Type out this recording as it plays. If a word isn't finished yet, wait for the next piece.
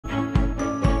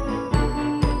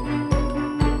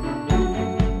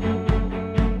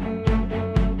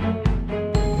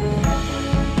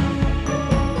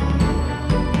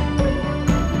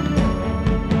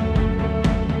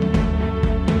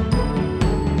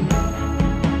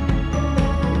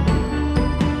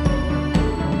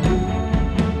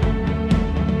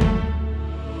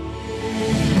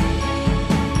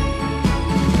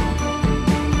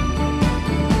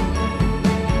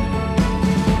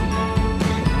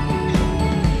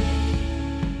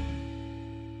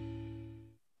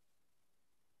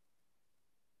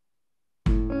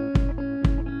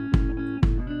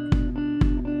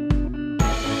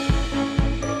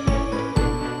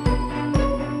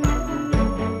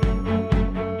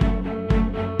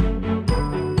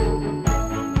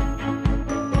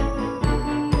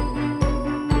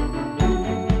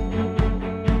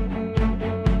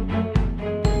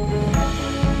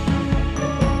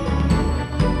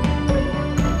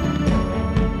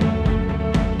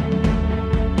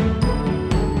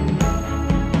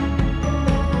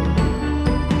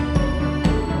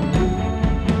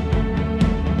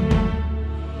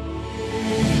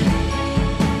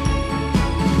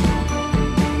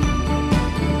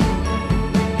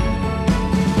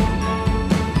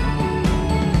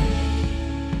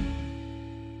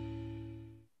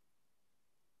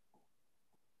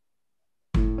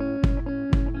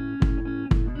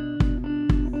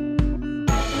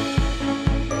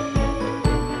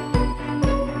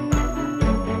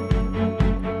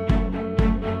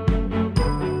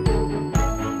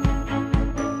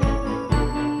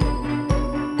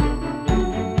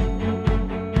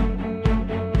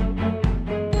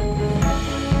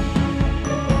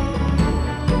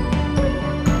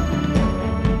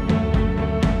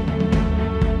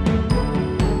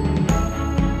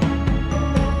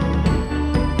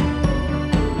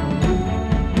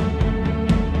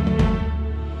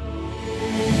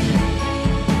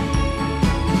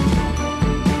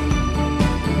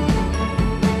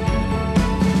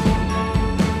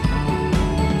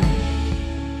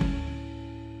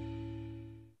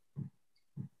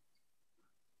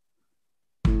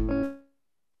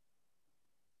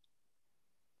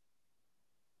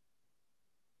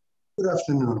Good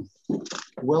afternoon.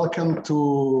 Welcome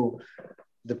to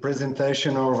the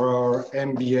presentation of our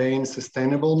MBA in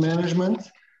Sustainable Management,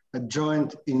 a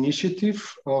joint initiative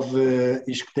of the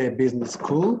ISCTE Business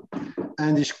School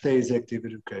and ISCTE Executive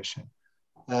Education.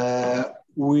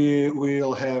 We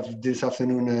will have this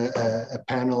afternoon a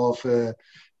panel of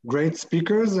great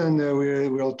speakers, and we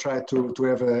will try to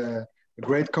have a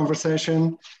great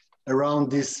conversation around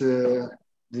this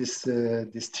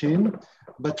theme.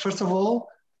 But first of all,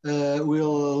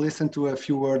 we'll listen to a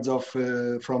few words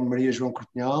from Maria João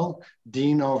Cortinhal,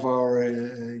 Dean of our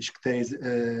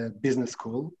ISCTE Business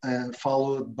School,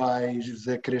 followed by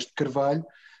José Crespo Carvalho,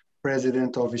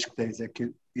 President of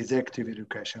ISCTE Executive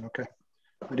Education. Okay,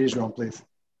 Maria João, please.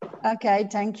 Okay,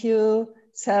 thank you.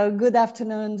 So good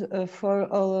afternoon for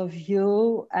all of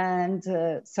you. And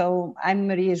so I'm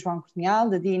Maria João Cortinhal,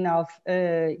 the Dean of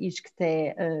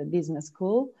ISCTE Business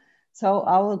School. So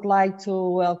I would like to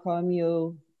welcome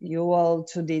you all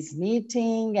to this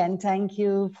meeting and thank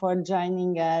you for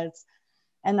joining us.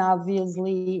 And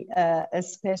obviously a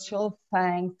special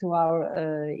thanks to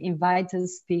our invited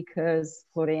speakers,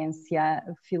 Florencia,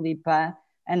 Filipa,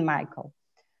 and Michael.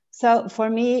 So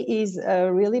for me, it's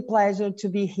a really pleasure to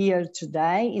be here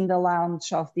today in the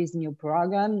launch of this new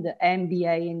program, the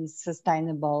MBA in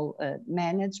Sustainable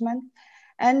Management.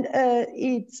 And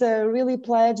it's a really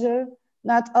pleasure,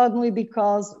 not only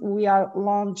because we are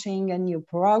launching a new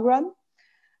program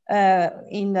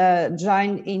in a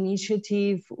joint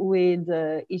initiative with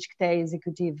ISCTE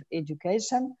Executive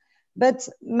Education, but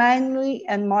mainly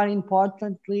and more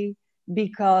importantly,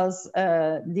 because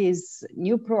this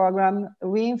new program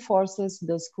reinforces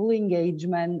the school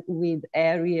engagement with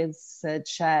areas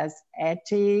such as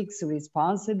ethics,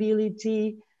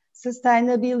 responsibility,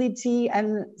 sustainability,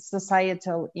 and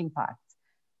societal impact.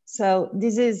 So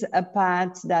this is a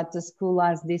path that the school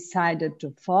has decided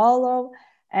to follow,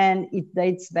 and it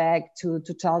dates back to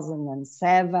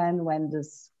 2007 when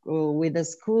with the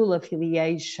school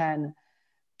affiliation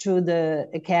to the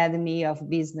Academy of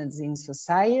Business in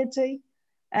Society,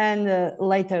 and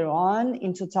later on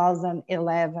in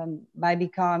 2011 by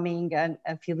becoming an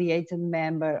affiliated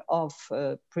member of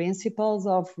Principles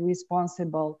of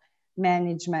Responsible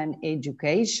Management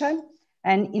Education,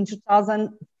 and in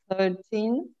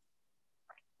 2013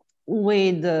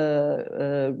 with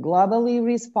Globally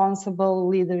Responsible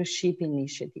Leadership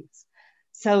Initiatives.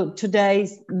 So today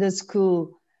the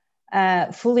school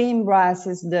fully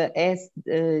embraces the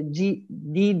SDG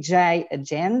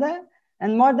agenda,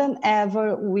 and more than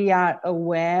ever, we are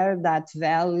aware that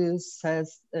values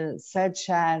such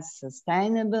as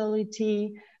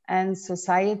sustainability and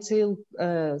societal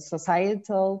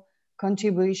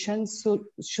contributions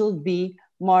should be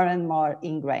more and more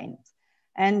ingrained.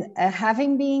 And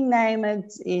having been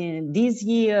named in this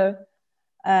year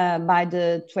by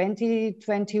the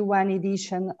 2021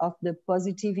 edition of the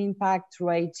Positive Impact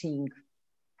Rating,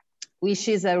 which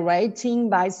is a rating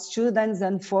by students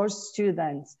and for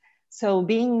students. So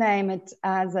being named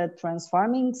as a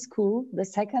transforming school, the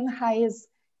second highest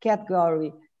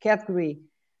category,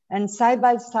 and side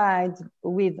by side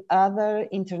with other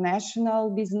international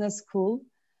business schools,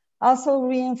 also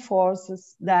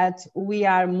reinforces that we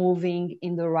are moving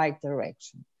in the right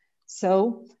direction.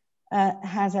 So,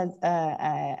 as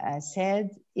I said,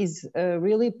 it's a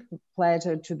really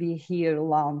pleasure to be here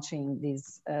launching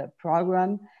this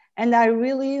program. And I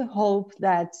really hope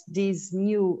that this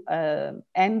new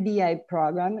MBA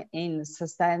program in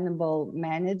Sustainable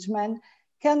Management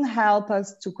can help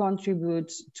us to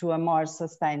contribute to a more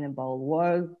sustainable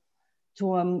world,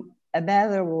 to a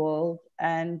better world.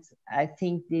 And I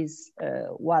think this is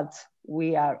what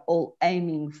we are all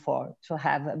aiming for, to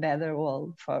have a better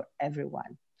world for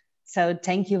everyone. So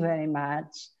thank you very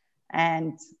much.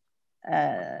 And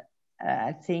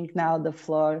I think now the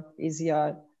floor is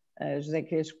yours, José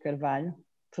Crespo Carvalho,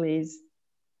 please.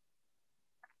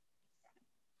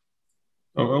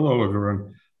 Oh, hello,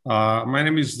 everyone. My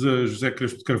name is José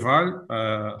Crespo Carvalho.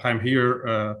 I'm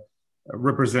here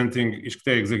representing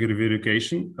ISCTE Executive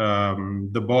Education,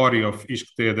 the body of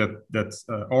ISCTE that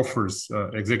offers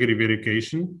executive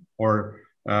education or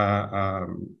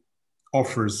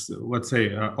offers, let's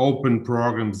say, open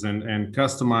programs and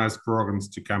customized programs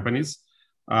to companies.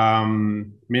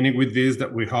 Meaning with this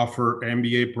that we offer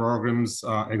MBA programs,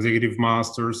 executive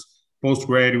masters,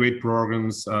 postgraduate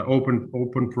programs,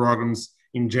 open programs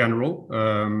in general,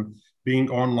 being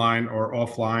online or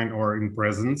offline or in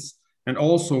presence. And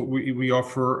also we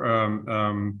offer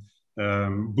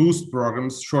boost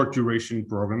programs, short duration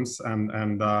programs,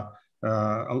 and a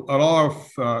lot of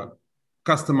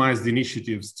customized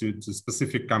initiatives to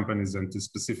specific companies and to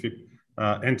specific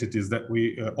entities that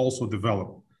we also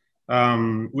develop.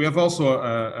 We have also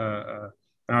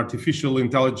an artificial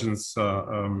intelligence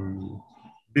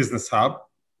business hub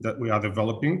that we are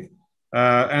developing.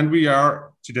 And we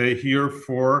are today here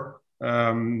for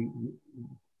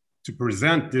to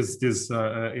present this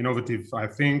innovative, I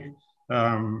think,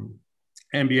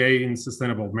 MBA in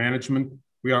sustainable management.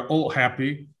 We are all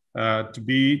happy to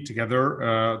be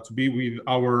together, to be with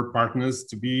our partners,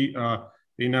 to be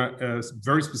in a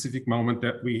very specific moment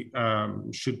that we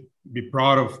should be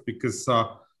proud of, because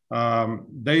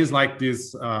days like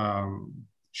this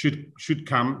should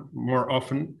come more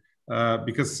often,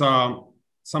 because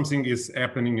something is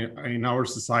happening in our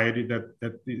society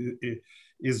that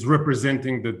is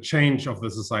representing the change of the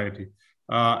society.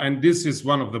 And this is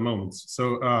one of the moments. So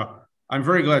I'm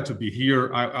very glad to be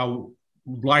here. I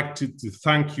would like to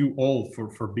thank you all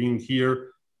for being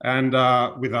here and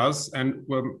with us. And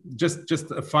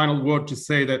just a final word to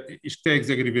say that ISCTE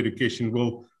Executive Education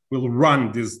will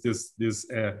run this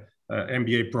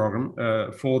MBA program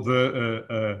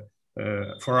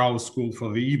for our school,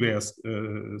 for the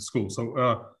IBS school.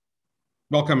 So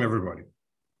welcome everybody.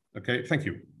 Okay, thank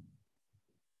you.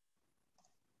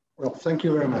 Well, thank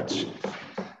you very much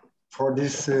for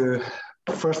these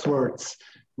first words.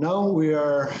 Now we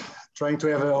are trying to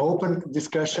have an open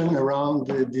discussion around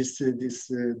this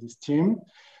theme,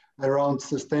 around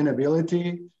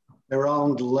sustainability,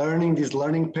 around learning, this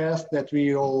learning path that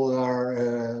we all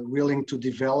are willing to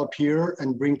develop here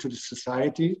and bring to the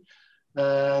society.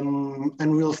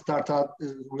 And we'll start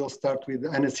with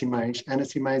Ana Simões. Ana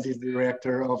Simões is the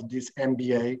director of this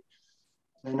MBA.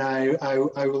 And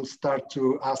I will start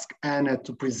to ask Anna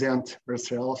to present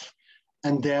herself.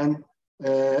 And then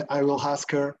I will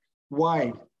ask her,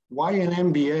 why an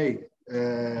MBA,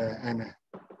 Anna?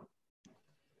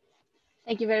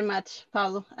 Thank you very much,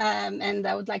 Paulo. And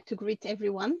I would like to greet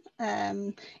everyone.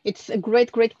 It's a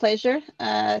great pleasure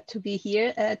to be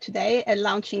here today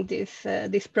launching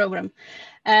this program.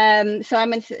 So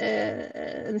I'm an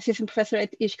assistant professor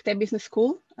at ISCTE Business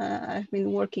School. I've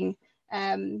been working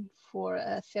for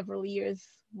several years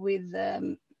with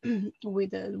the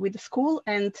school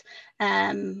and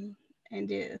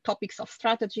the topics of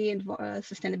strategy and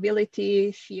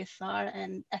sustainability, CSR,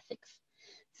 and ethics.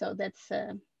 So that's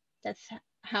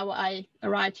how I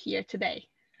arrived here today.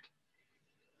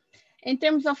 In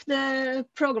terms of the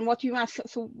program, what you asked,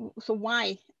 so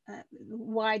why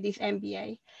this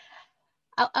MBA?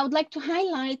 I would like to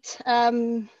highlight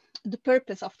the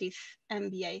purpose of this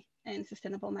MBA in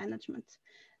sustainable management.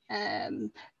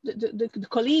 The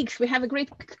colleagues, we have a great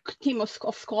team of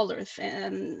scholars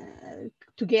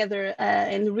together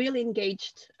and really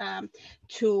engaged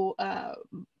to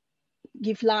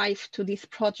give life to this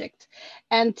project.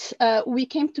 And we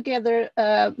came together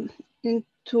into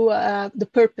the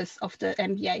purpose of the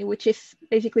MBA, which is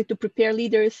basically to prepare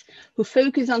leaders who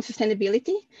focus on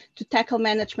sustainability to tackle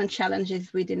management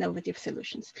challenges with innovative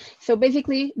solutions. So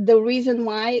basically the reason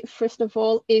why, first of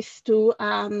all, is to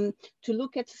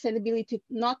look at sustainability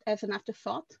not as an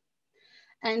afterthought,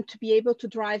 and to be able to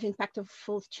drive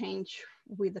impactful change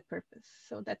with a purpose.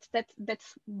 So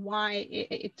that's why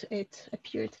it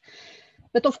appeared.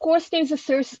 But of course, there's a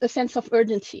sense of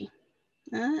urgency.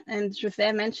 And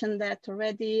José mentioned that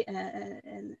already,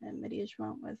 and Maria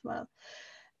João as well.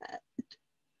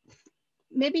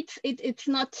 Maybe it's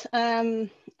not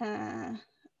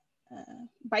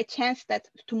by chance that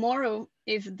tomorrow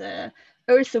is the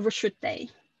Earth Overshoot Day.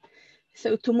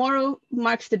 So tomorrow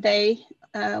marks the day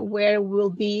where we'll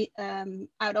be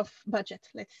out of budget,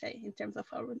 let's say, in terms of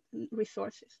our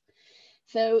resources.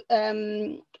 So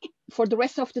for the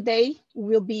rest of the day,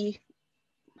 we'll be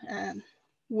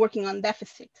working on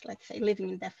deficit, let's say, living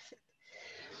in deficit.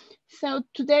 So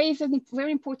today is a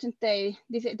very important day.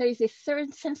 There is a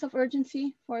certain sense of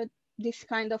urgency for this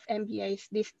kind of MBAs,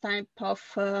 this type of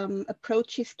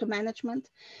approaches to management.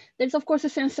 There's of course a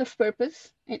sense of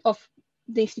purpose of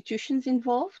the institutions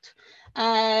involved.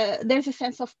 There's a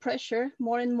sense of pressure.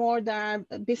 More and more there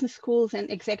are business schools and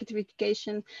executive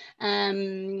education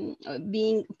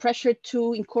being pressured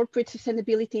to incorporate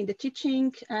sustainability in the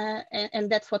teaching, and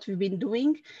that's what we've been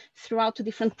doing throughout the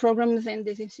different programs and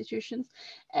these institutions,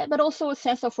 but also a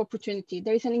sense of opportunity.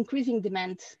 There is an increasing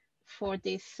demand for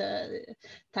this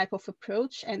type of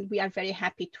approach, and we are very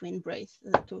happy to embrace,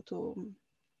 to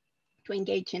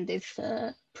engage in this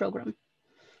program.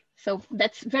 So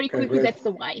that's very quickly, that's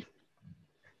the why.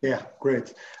 Yeah,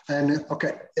 great. And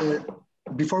okay,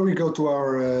 before we go to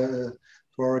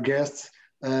our guests,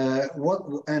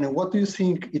 what do you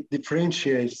think it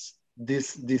differentiates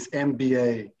this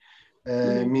MBA?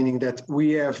 Meaning that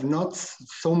we have not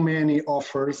so many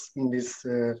offers in this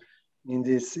in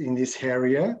this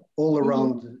area all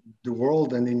around the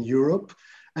world and in Europe.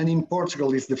 And in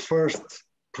Portugal is the first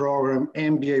program,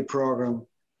 MBA program,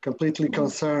 completely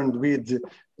concerned with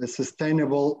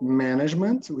sustainable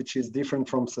management, which is different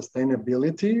from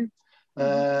sustainability.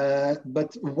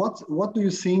 But what do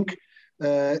you think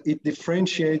it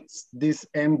differentiates this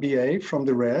MBA from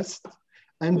the rest?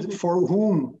 And for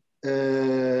whom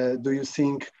do you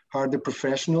think are the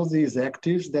professionals, the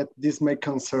executives that this may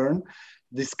concern,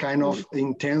 this kind of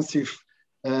intensive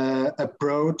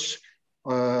approach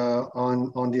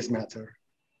on this matter?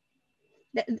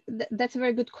 That's a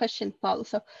very good question, Paul.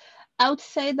 So I would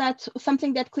say that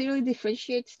something that clearly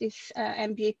differentiates this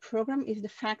MBA program is the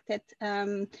fact that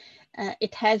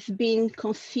it has been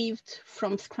conceived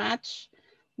from scratch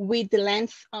with the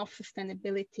lens of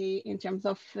sustainability in terms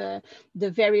of the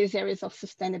various areas of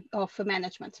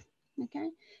management. Okay,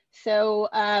 so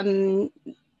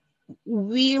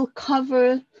we'll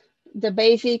cover the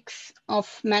basics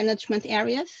of management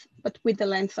areas, but with the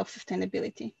lens of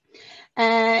sustainability.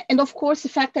 And of course, the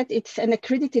fact that it's an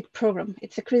accredited program,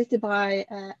 it's accredited by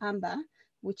AMBA,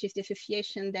 which is the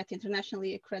association that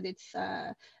internationally accredits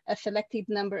a selected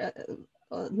number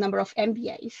of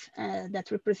MBAs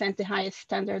that represent the highest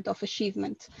standard of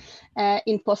achievement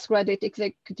in postgraduate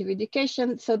executive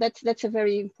education. So that's a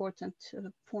very important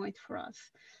point for us.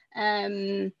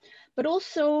 But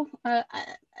also,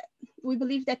 we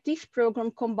believe that this program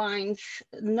combines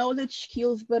knowledge,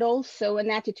 skills, but also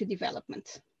an attitude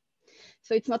development.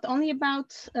 So it's not only about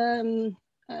the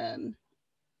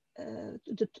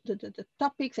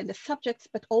topics and the subjects,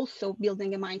 but also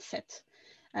building a mindset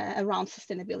around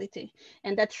sustainability.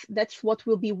 And that's what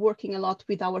we'll be working a lot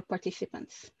with our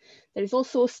participants. There is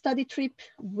also a study trip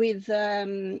with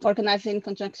organized in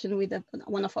conjunction with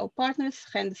one of our partners,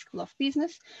 Rennes School of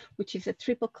Business, which is a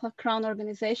Triple Crown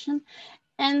organization.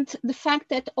 And the fact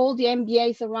that all the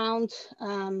MBAs around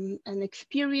an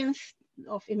experience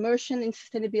of immersion in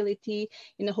sustainability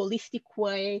in a holistic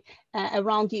way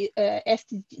around the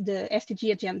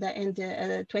SDG agenda and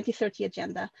the 2030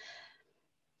 agenda,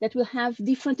 that will have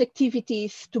different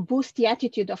activities to boost the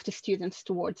attitude of the students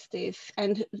towards this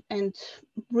and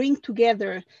bring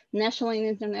together national and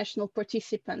international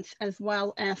participants as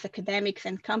well as academics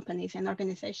and companies and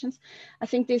organizations. I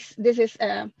think this is,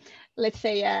 let's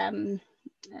say, a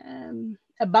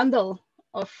bundle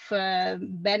of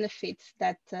benefits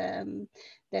that I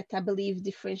believe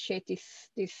differentiate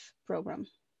this program.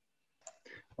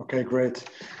 Okay, great.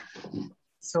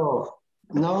 So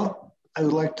now I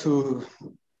would like to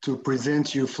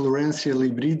present you Florencia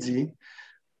Librizzi,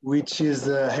 which is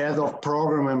head of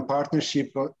program and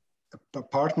partnerships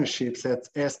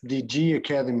at SDG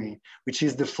Academy, which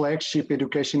is the flagship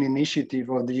education initiative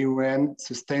of the UN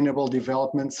Sustainable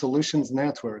Development Solutions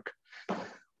Network.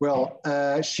 Well,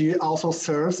 she also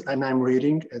serves, and I'm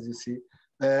reading, as you see,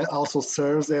 also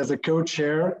serves as a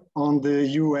co-chair on the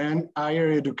UN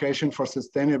Higher Education for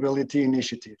Sustainability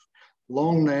Initiative.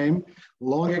 Long name,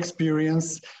 long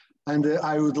experience, and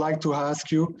I would like to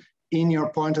ask you, in your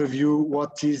point of view,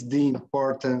 what is the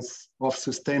importance of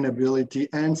sustainability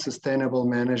and sustainable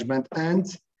management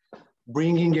and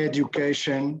bringing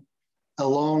education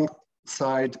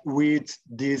alongside with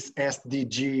this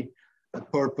SDG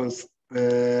purpose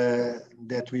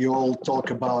that we all talk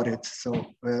about it.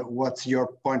 So what's your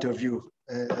point of view?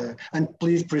 And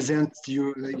please present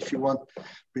you, if you want,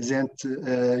 present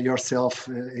yourself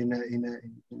in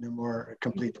a more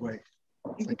complete way.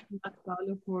 Thank you so much,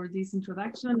 Paolo, for this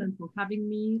introduction and for having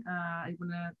me. I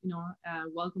want to,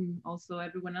 welcome also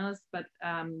everyone else, but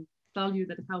tell you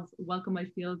that how welcome I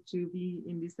feel to be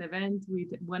in this event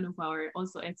with one of our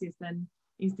also SCSN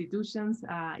institutions.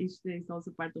 ISCTE is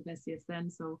also part of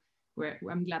SCSN, so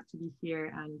I'm glad to be here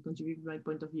and contribute my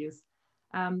point of views.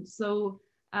 I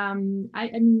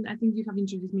think you have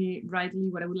introduced me rightly.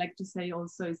 What I would like to say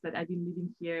also is that I've been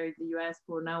living here in the US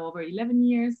for now over 11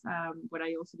 years, where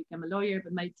I also became a lawyer,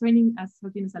 but my training has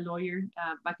been as a lawyer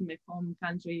back in my home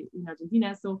country in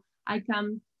Argentina. So I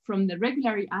come from the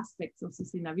regular aspects of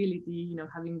sustainability,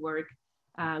 having worked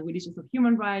with issues of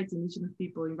human rights, indigenous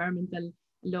people, environmental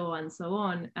law, and so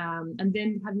on. And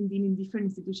then having been in different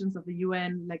institutions of the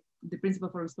UN, like the Principle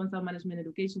for Responsible Management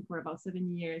Education for about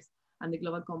 7 years, and the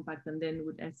Global Compact, and then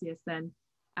with SCSN.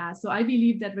 So I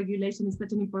believe that regulation is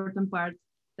such an important part,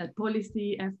 that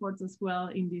policy efforts as well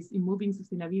in moving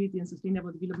sustainability and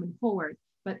sustainable development forward,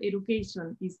 but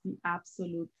education is the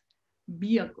absolute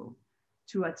vehicle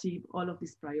to achieve all of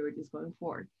these priorities going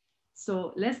forward.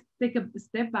 So let's take a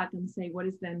step back and say, what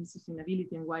is then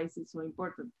sustainability and why is it so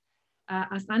important?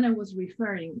 As Anna was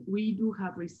referring, we do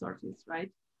have resources,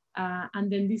 right?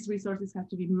 And then these resources have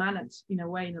to be managed in a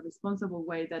way, in a responsible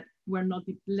way, that we're not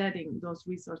depleting those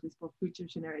resources for future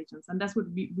generations. And that's what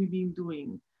we've been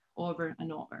doing over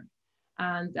and over.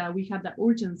 And we have that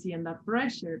urgency and that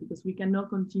pressure because we cannot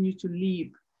continue to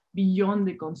live beyond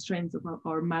the constraints of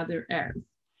our Mother Earth.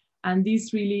 And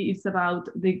this really is about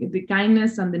the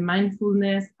kindness and the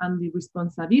mindfulness and the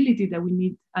responsibility that we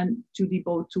need to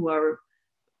devote to our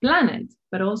planet,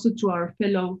 but also to our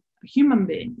fellow human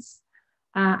beings.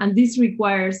 And this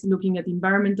requires looking at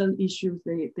environmental issues,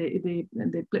 the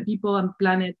people and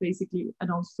planet basically,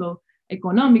 and also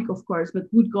economic, of course,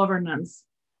 but good governance,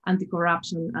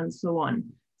 anti-corruption, and so on.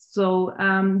 So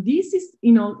this is,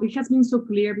 it has been so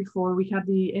clear before. We have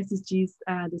the SDGs,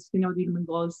 the Sustainable Development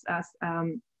Goals, as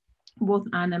both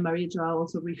Anna and Maria Joao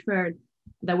also referred,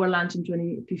 that were launched in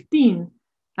 2015.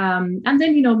 And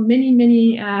then,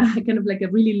 many kind of like a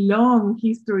really long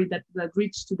history that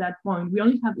reached to that point. We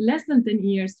only have less than 10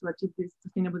 years to achieve these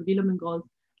Sustainable Development Goals.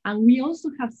 And we also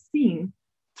have seen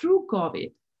through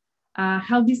COVID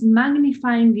how this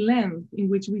magnifying lens in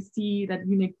which we see that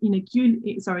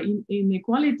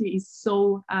inequality is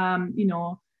so,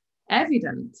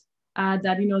 evident.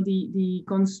 That the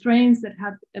constraints that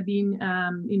have been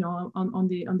on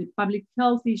the public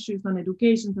health issues, on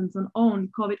education, and so on,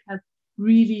 COVID has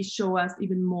really show us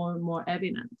even more and more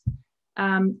evident.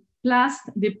 Plus,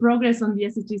 the progress on the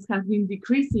SDGs has been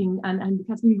decreasing, and it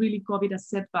has been really COVID a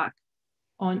setback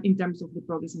in terms of the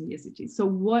progress on the SDGs. So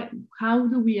how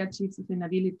do we achieve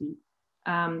sustainability?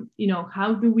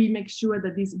 How do we make sure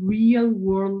that these real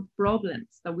world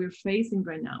problems that we're facing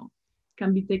right now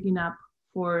can be taken up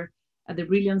for the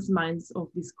brilliant minds of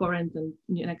this current and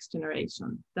next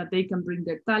generation, that they can bring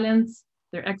their talents,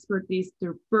 their expertise,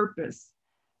 their purpose,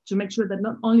 to make sure that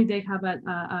not only they have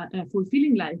a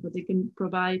fulfilling life, but they can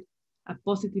provide a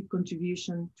positive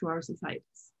contribution to our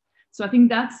societies. So I think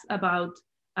that's about,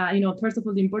 first of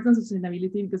all, the importance of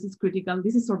sustainability, because it's critical.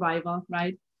 This is survival,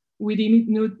 right? We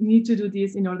need to do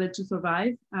this in order to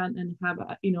survive and have,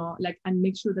 and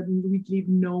make sure that we leave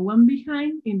no one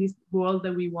behind in this world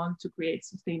that we want to create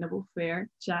sustainable, fair,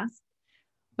 just.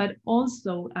 But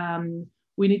also,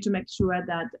 we need to make sure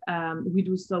that we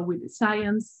do so with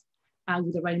science,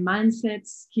 with the right mindset,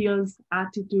 skills,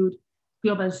 attitude,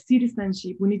 global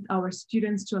citizenship. We need our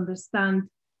students to understand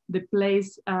the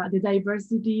place, the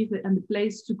diversity, and the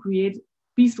place to create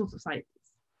peaceful societies.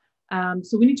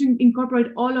 So we need to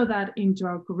incorporate all of that into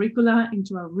our curricula,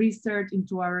 into our research,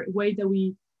 into our way that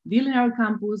we deal in our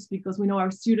campus, because we know our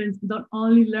students don't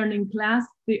only learn in class,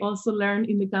 they also learn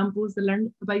in the campus. They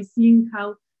learn by seeing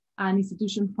how an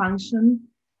institution functions,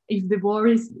 if the board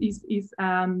is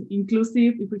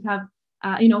inclusive, if we have,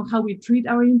 how we treat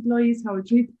our employees, how we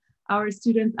treat our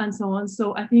students, and so on.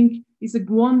 So I think it's a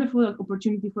wonderful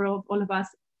opportunity for all of us.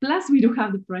 Plus, we do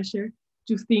have the pressure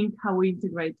to think how we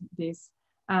integrate this.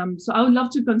 So I would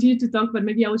love to continue to talk, but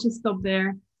maybe I will just stop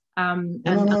there.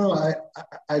 No.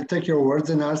 I'll take your words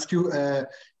and ask you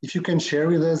if you can share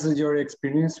with us your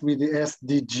experience with the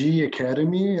SDG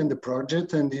Academy and the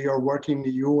project, and your work in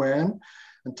the UN,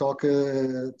 and talk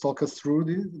us through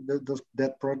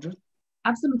that project.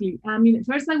 Absolutely.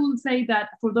 First I will say that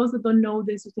for those that don't know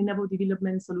the Sustainable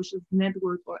Development Solutions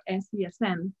Network, or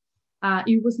SDSN,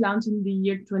 it was launched in the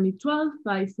year 2012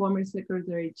 by former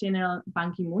Secretary General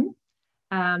Ban Ki-moon.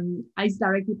 It's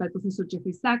directed by Professor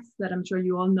Jeffrey Sachs, that I'm sure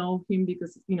you all know him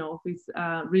because of his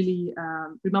really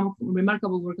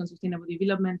remarkable work on sustainable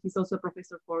development. He's also a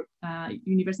professor for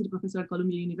university professor at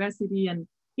Columbia University, and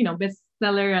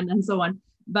bestseller and so on.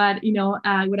 But what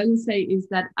I will say is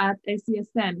that at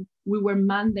SDSN we were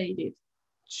mandated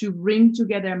to bring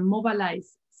together,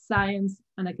 mobilize science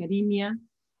and academia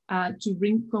to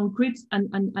bring concrete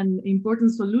and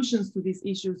important solutions to these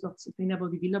issues of sustainable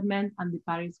development and the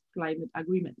Paris Climate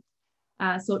Agreement.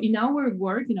 So in our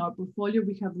work, in our portfolio,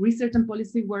 we have research and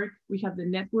policy work. We have the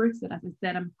networks that, as I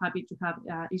said, I'm happy to have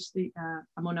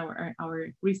among our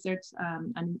research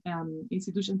and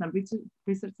institutions and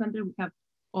research center. We have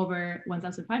over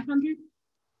 1,500.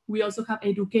 We also have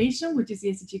education, which is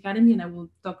the SDG Academy, and I will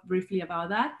talk briefly about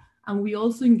that. And we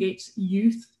also engage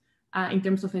youth in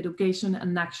terms of education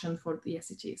and action for the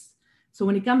SDGs. So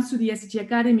when it comes to the SDG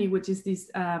Academy, which is this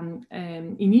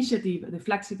initiative, the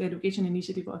flagship education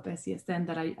initiative of SDSN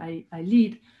that I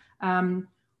lead,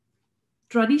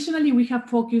 traditionally we have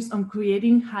focused on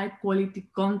creating high quality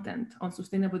content on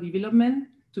sustainable development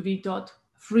to be taught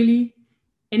freely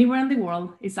anywhere in the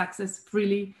world. It's accessed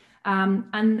freely.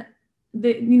 And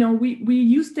we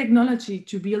use technology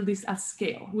to build this at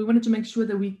scale. We wanted to make sure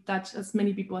that we touch as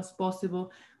many people as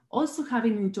possible also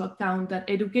having into account that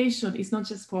education is not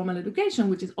just formal education,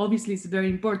 which is obviously is very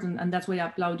important, and that's why I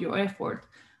applaud your effort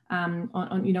on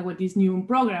with this new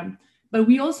program. But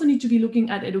we also need to be looking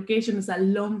at education as a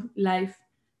long life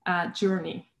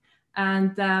journey.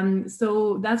 And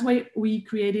so that's why we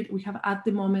have at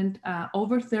the moment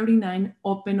over 39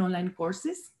 open online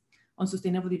courses on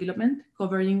sustainable development,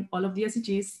 covering all of the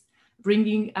SDGs,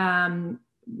 bringing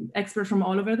experts from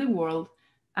all over the world.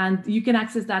 And you can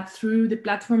access that through the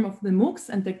platform of the MOOCs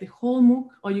and take the whole MOOC,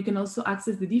 or you can also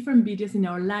access the different videos in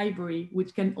our library,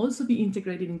 which can also be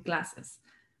integrated in classes,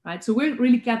 right? So we're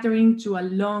really catering to a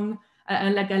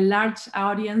like a large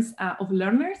audience of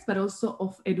learners, but also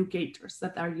of educators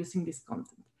that are using this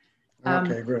content.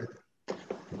 Okay, great.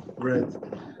 Great.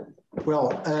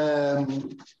 Well,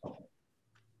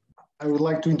 I would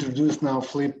like to introduce now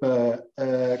Felipe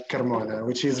Carmona,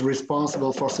 which is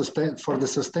responsible for the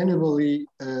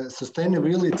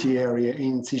sustainability area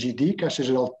in CGD, Caixa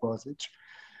Geral de Depósitos.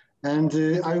 And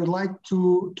I would like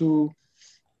to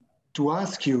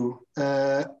ask you,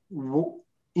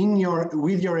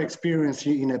 with your experience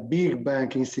in a big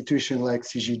bank institution like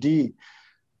CGD,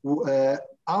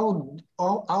 how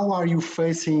are you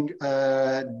facing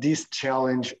this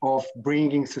challenge of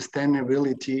bringing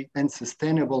sustainability and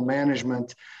sustainable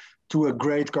management to a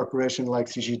great corporation like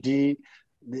CGD,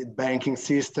 the banking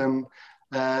system?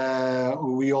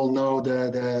 We all know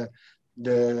the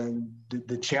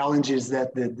challenges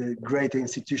that the great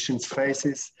institutions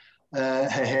faces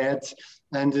ahead.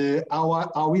 And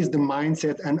how is the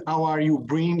mindset, and how are you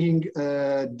bringing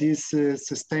this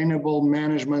sustainable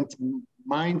management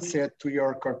mindset to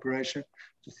your corporation,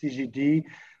 to CGD,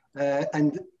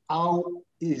 and how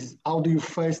do you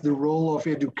face the role of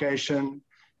education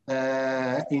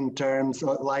in terms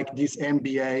of, like, this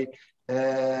MBA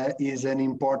is an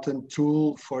important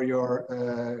tool for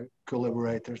your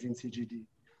collaborators in CGD?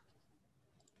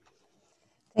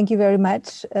 Thank you very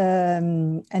much,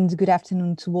 and good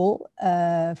afternoon to all.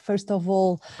 First of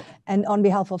all, and on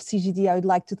behalf of CGD, I would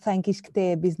like to thank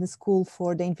ISCTE Business School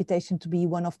for the invitation to be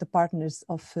one of the partners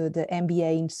of the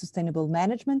MBA in Sustainable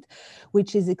Management,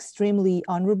 which is extremely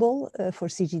honorable for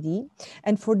CGD.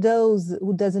 And for those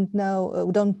who don't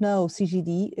know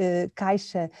CGD,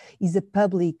 Caixa is a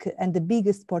public and the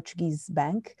biggest Portuguese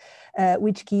bank,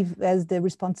 which gives us the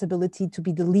responsibility to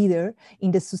be the leader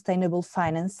in the sustainable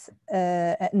finance,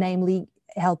 namely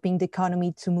helping the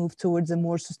economy to move towards a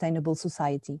more sustainable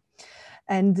society.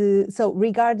 And so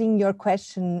regarding your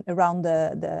question around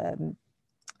the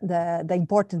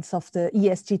importance of the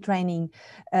ESG training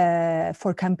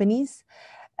for companies,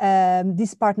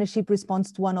 this partnership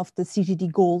responds to one of the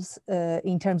CGD goals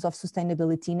in terms of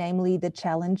sustainability, namely the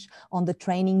challenge on the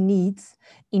training needs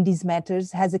in these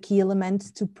matters has a key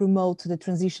element to promote the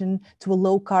transition to a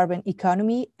low carbon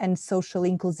economy and social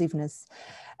inclusiveness.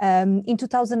 In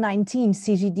 2019,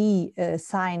 CGD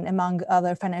signed, among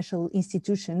other financial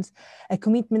institutions, a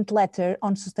commitment letter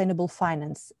on sustainable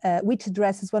finance, which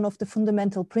addresses one of the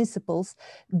fundamental principles,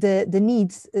 the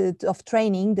needs of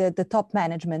training the top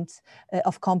management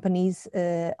of companies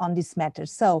on this matter.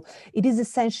 So it is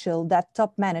essential that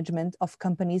top management of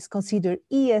companies consider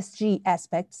ESG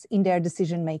aspects in their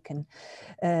decision making.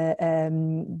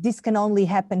 This can only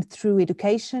happen through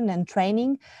education and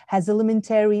training, has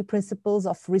elementary principles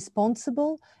of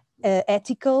responsible,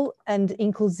 ethical, and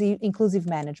inclusive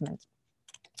management.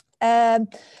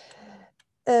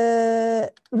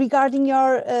 Regarding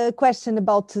your question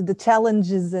about the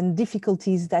challenges and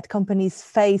difficulties that companies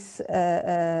face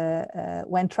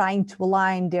when trying to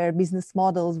align their business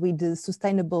models with the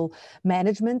sustainable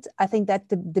management, I think that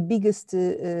the biggest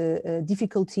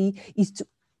difficulty is to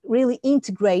really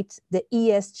integrate the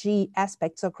ESG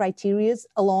aspects or criteria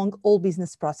along all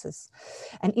business process.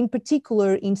 And in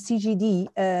particular in CGD,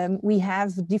 we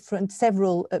have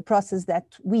several processes that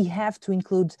we have to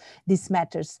include these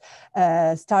matters,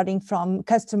 starting from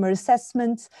customer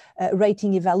assessment,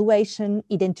 rating evaluation,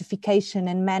 identification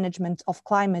and management of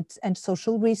climate and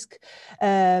social risk,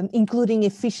 including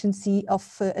efficiency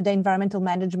of the environmental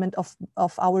management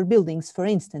of our buildings, for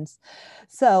instance.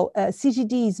 So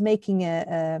CGD is making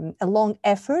a long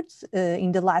effort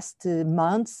in the last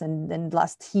months and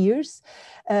last years,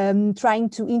 trying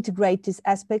to integrate these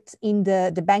aspects in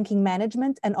the banking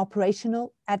management and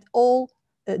operational at all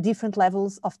different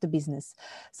levels of the business.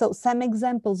 So some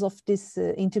examples of this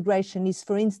integration is,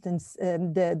 for instance,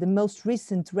 the most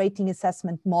recent rating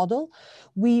assessment model.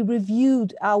 We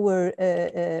reviewed our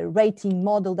rating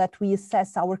model that we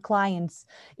assess our clients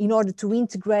in order to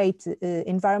integrate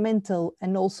environmental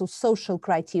and also social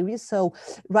criteria. So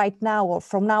right now, or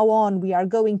from now on, we are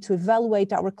going to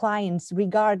evaluate our clients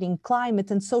regarding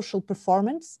climate and social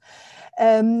performance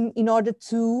in order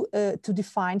to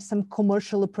define some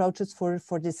commercial approaches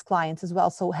for these clients as well.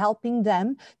 So helping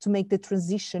them to make the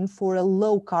transition for a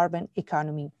low carbon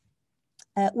economy.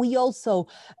 We also,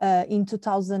 in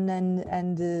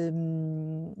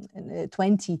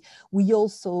 2020, we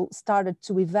also started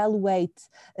to evaluate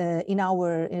in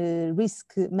our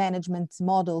risk management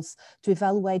models to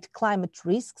evaluate climate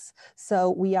risks. So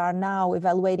we are now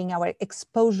evaluating our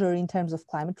exposure in terms of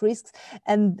climate risks.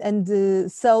 And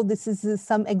so this is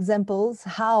some examples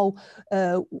how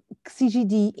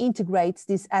CGD integrates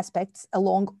these aspects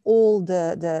along all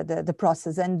the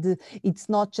process. And it's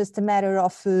not just a matter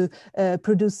of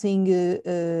producing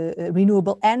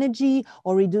renewable energy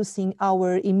or reducing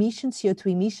our emissions,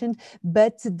 CO2 emission,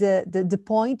 but the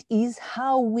point is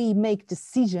how we make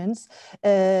decisions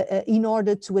in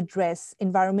order to address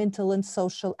environmental and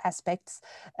social aspects.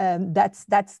 That's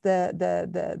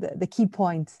the key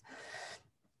point.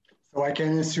 So I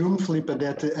can assume, Filipe,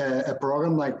 that a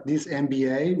program like this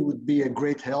MBA would be a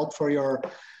great help for your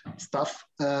staff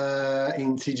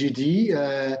in CGD.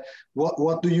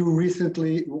 What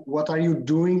are you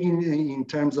doing in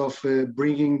terms of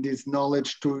bringing this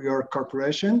knowledge to your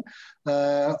corporation?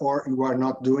 Or you are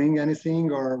not doing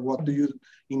anything, or what do you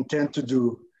intend to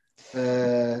do?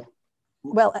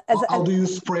 Well, how do you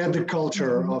spread the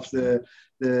culture of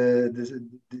this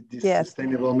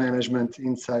sustainable management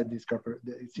inside this corporate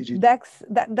CGD?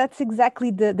 That's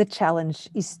exactly the challenge,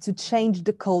 is to change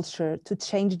the culture, to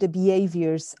change the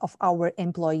behaviors of our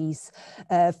employees,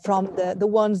 from the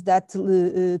ones that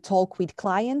talk with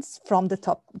clients, from the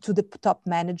top to the top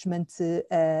management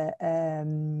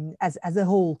as a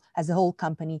whole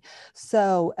company.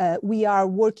 So we are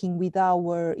working with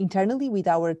internally with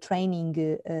our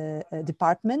training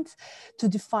department to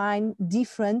define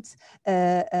different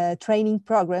training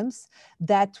programs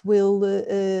that will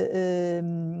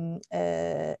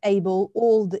enable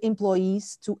all the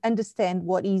employees to understand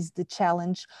what is the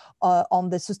challenge on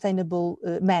the sustainable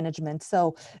management.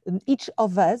 So each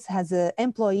of us, as an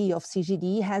employee of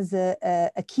CGD, has a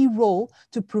key role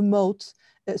to promote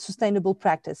sustainable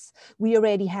practice. We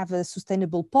already have a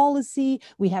sustainable policy,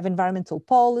 we have environmental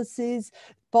policy.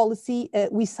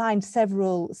 We signed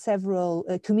several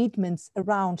commitments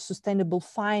around sustainable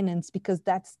finance, because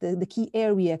that's the key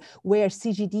area where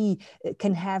CGD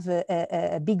can have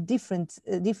a big difference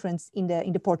in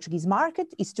the Portuguese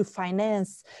market, is to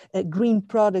finance green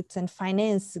products and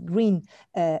finance green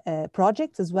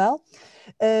projects as well.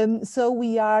 So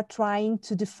we are trying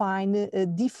to define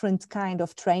different kind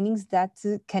of trainings that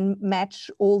can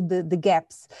match all the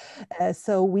gaps.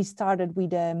 So we started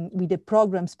with a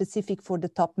program specific for the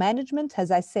top management. As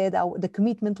I said, the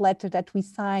commitment letter that we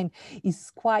sign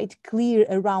is quite clear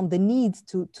around the need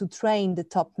to train the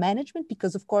top management,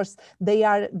 because of course they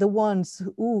are the ones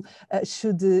who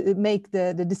should make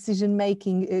the decision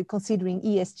making considering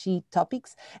ESG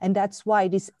topics. And that's why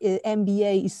this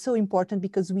MBA is so important,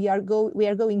 because we are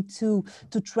going to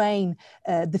train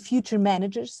the future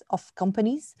managers of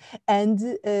companies,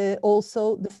 and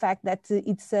also the fact that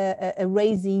it's a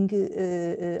raising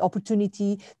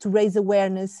opportunity to raise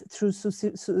awareness through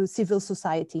civil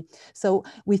society. So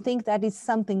we think that is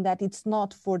something that it's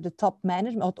not for the top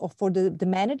management or for the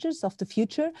managers of the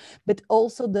future, but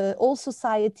also all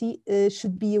society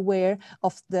should be aware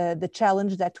of the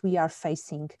challenge that we are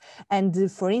facing. And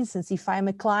for instance, if I'm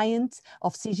a client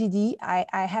of CGD,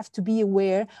 I have to be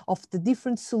aware of the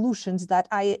different solutions that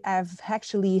I have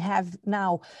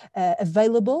now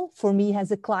available for me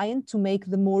as a client to make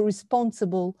the more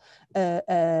responsible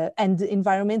and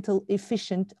environmental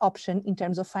efficient option in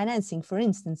terms of financing, for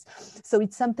instance. So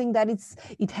it's something that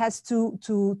it has to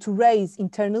raise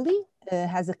internally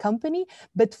as a company,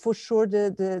 but for sure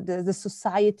the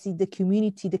society, the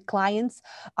community, the clients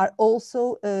are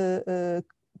also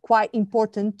quite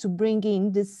important to bring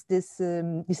in this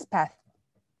path.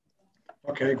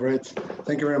 Okay, great.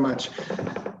 Thank you very much.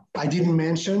 I didn't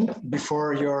mention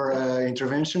before your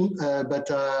intervention, but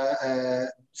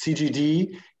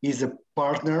CGD is a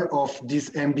partner of this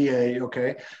MBA,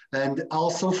 okay? And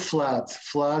also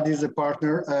FLAD is a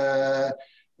partner,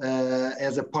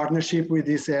 as a partnership with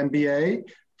this MBA.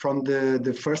 from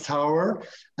the first hour.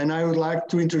 And I would like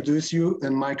to introduce you,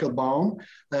 Michael Baum.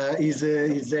 He's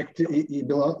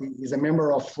a member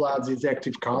of FLAD's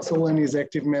Executive Council and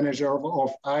Executive Manager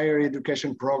of Higher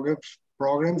Education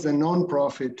Programs and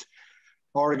Nonprofit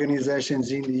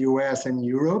organizations in the US and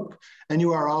Europe. And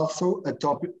you are also a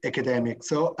top academic.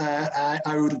 So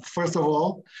I would, first of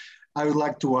all, I would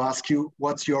like to ask you,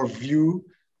 what's your view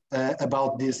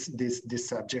about this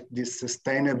subject, this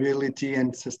sustainability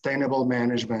and sustainable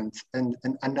management, and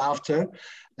after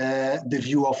the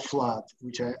view of FLAD,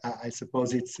 which I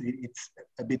suppose it's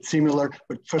a bit similar,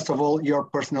 but first of all, your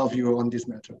personal view on this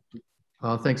matter.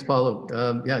 Thanks, Paulo.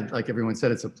 Yeah, like everyone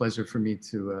said, it's a pleasure for me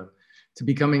to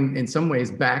be coming in some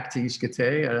ways back to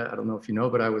ISCTE. I don't know if you know,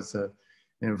 but I was an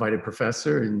invited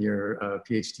professor in your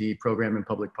PhD program in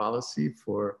public policy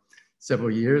for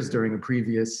several years during a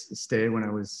previous stay when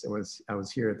I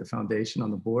was here at the foundation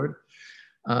on the board.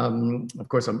 Of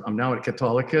course, I'm now at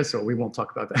Católica, so we won't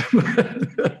talk about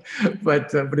that.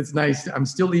 but it's nice. I'm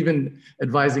still even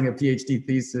advising a PhD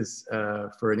thesis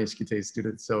for an ISCTE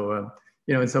student. So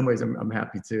you know, in some ways, I'm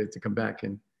happy to come back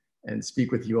and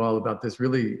speak with you all about this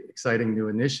really exciting new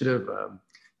initiative.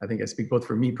 I think I speak both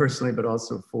for me personally, but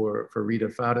also for Rita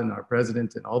Fadden, our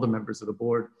president, and all the members of the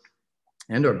board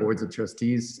and our boards of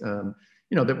trustees,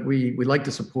 you know, that we like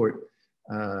to support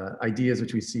ideas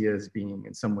which we see as being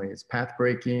in some ways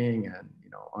path-breaking and, you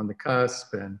know, on the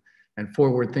cusp and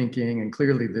forward thinking. And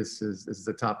clearly this is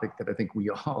a topic that I think we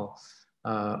all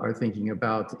are thinking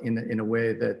about in a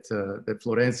way that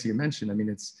Florencia mentioned. I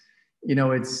mean, you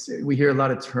know, we hear a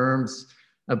lot of terms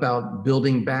about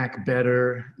building back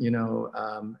better, you know,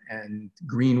 and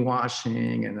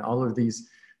greenwashing and all of these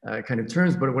kind of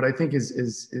terms. But what I think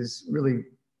is really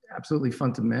absolutely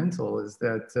fundamental is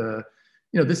that,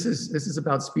 you know, this is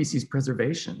about species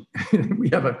preservation. we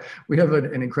have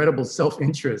an incredible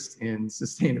self-interest in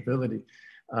sustainability.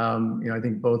 You know, I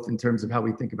think both in terms of how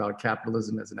we think about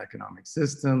capitalism as an economic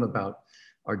system, about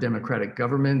our democratic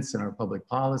governments and our public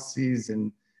policies,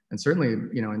 and certainly,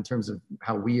 you know, in terms of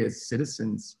how we as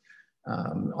citizens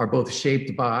are both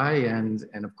shaped by and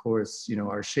of course, you know,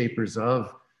 are shapers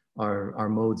of our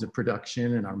modes of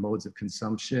production and our modes of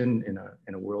consumption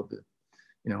in a world that,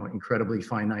 you know, incredibly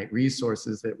finite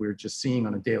resources that we're just seeing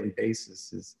on a daily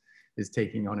basis is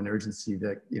taking on an urgency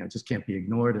that, you know, just can't be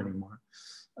ignored anymore.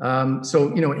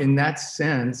 So, you know, in that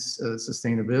sense,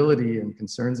 sustainability and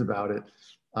concerns about it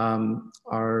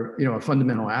are, you know, a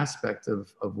fundamental aspect of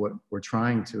what we're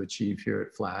trying to achieve here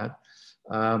at FLAD.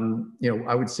 You know,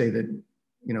 I would say that,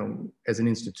 you know, as an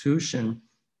institution,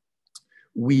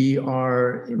 we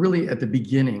are really at the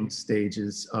beginning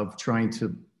stages of trying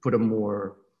to put a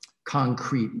more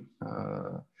concrete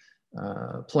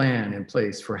plan in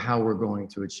place for how we're going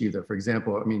to achieve that. For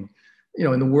example, I mean, you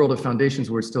know, in the world of foundations,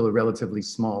 we're still a relatively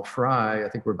small fry. I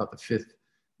think we're about the 5th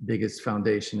biggest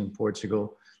foundation in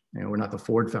Portugal. You know, we're not the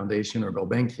Ford Foundation or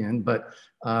Gulbenkian, but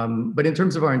in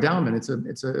terms of our endowment, it's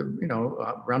a you know,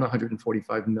 around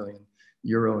 145 million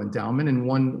euro endowment. And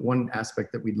one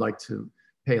aspect that we'd like to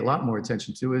pay a lot more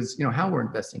attention to is, you know, how we're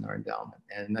investing our endowment.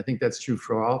 And I think that's true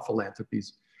for all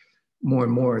philanthropies. More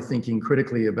and more thinking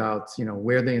critically about, you know,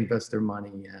 where they invest their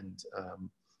money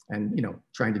and you know,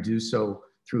 trying to do so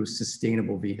through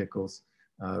sustainable vehicles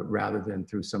rather than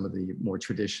through some of the more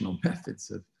traditional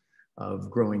methods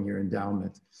of growing your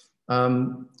endowment.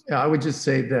 I would just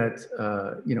say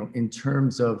that, you know, in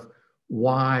terms of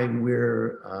why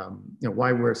we're, you know,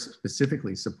 why we're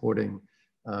specifically supporting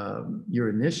your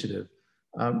initiative,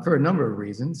 for a number of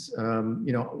reasons.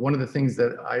 You know, one of the things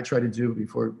that I tried to do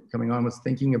before coming on was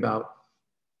thinking about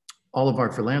all of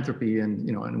our philanthropy and,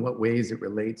 you know, in what ways it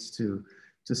relates to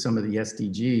some of the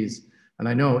SDGs. And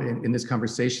I know in this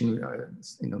conversation,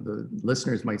 you know, the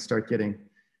listeners might start getting,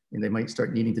 and they might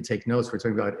start needing to take notes. We're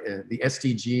talking about the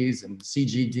SDGs and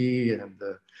CGD and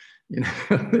the, you know,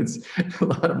 it's a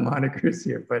lot of monikers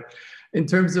here. But in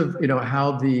terms of, you know,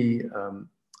 how the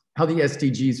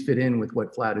SDGs fit in with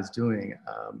what FLAD is doing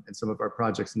and some of our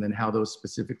projects, and then how those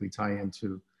specifically tie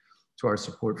into our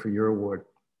support for your award.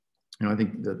 You know, I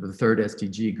think the 3rd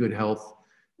SDG, good health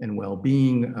and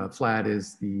well-being, FLAD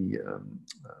is the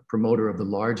promoter of the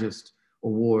largest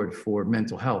award for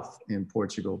mental health in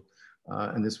Portugal.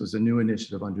 And this was a new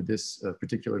initiative under this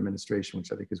particular administration,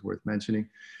 which I think is worth mentioning.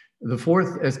 The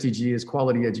 4th SDG is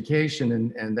quality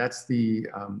education, and that's the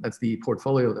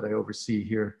portfolio that I oversee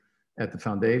here at the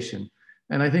foundation.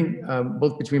 And I think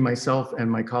both between myself and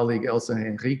my colleague Elsa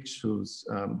Henriques,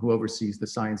 who oversees the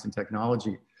science and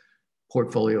technology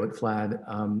portfolio at FLAD,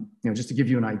 you know, just to give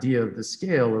you an idea of the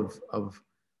scale of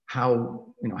how,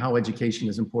 you know, how education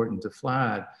is important to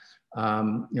FLAD.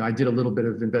 I did a little bit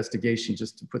of investigation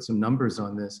just to put some numbers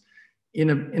on this. In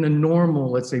a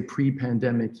normal, let's say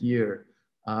pre-pandemic year,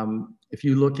 if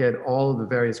you look at all of the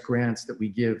various grants that we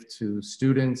give to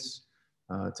students,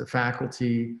 to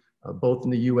faculty, both in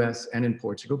the US and in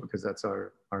Portugal, because that's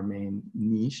our main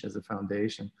niche as a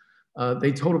foundation,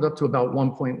 they totaled up to about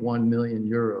 1.1 million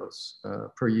euros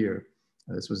per year.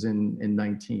 This was in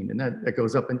 19, and that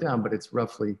goes up and down, but it's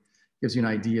roughly gives you an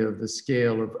idea of the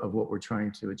scale of what we're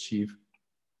trying to achieve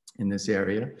in this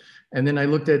area. And then I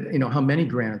looked at how many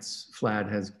grants FLAD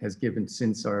has given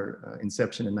since our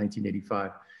inception in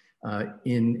 1985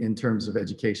 in terms of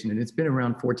education, and it's been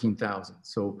around 14,000.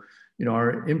 So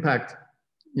our impact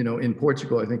in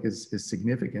Portugal, I think, is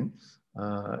significant,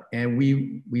 and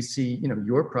we see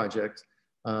your project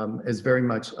as very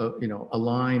much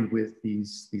aligned with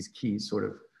these key sort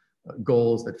of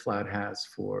goals that FLAD has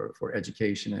for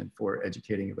education and for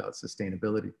educating about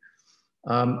sustainability.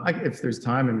 If there's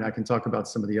time, I mean, I can talk about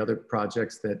some of the other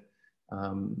projects that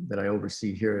I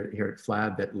oversee here at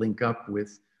FLAD that link up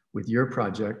with your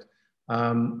project.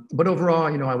 But overall,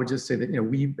 I would just say that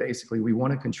we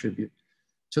want to contribute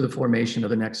to the formation of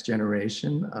the next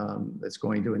generation that's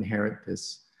going to inherit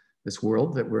this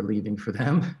world that we're leaving for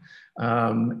them.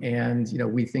 And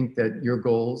we think that your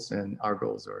goals and our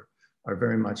goals are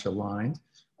very much aligned.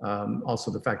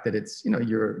 Also the fact that it's,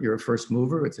 you're a first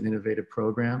mover, it's an innovative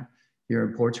program here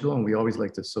in Portugal, and we always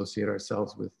like to associate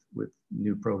ourselves with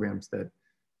new programs that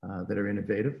are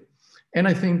innovative. And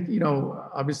I think,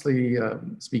 obviously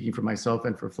speaking for myself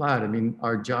and for FLAD, I mean,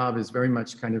 our job is very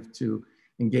much kind of to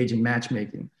engage in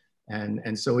matchmaking.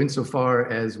 And so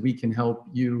insofar as we can help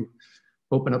you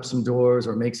open up some doors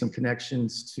or make some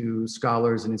connections to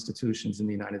scholars and institutions in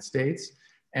the United States,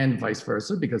 and vice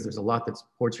versa, because there's a lot that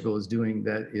Portugal is doing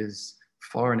that is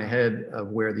far and ahead of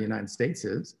where the United States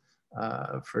is,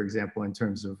 for example, in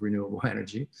terms of renewable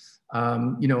energy.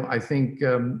 I think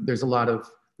there's a lot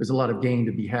of gain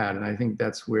to be had, and I think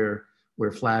that's where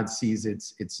FLAD sees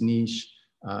its niche,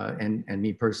 and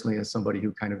me personally, as somebody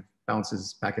who kind of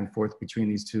bounces back and forth between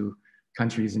these two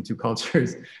countries and two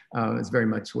cultures, it's very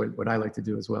much what I like to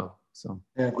do as well. So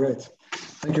yeah, great.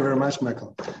 Thank you very much,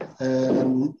 Michael.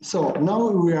 So now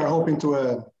we are hoping to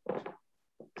a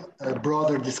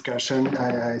broader discussion.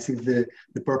 I think the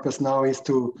purpose now is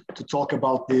to talk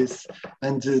about this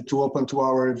and to open to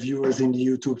our viewers in the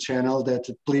YouTube channel that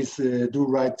please do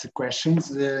write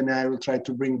questions, and I will try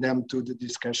to bring them to the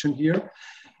discussion here.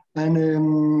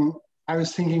 And I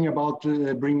was thinking about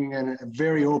bringing a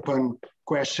very open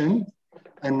question,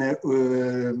 and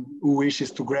who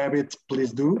wishes to grab it,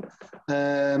 please do.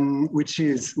 Which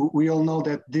is, we all know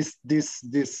that this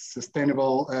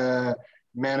sustainable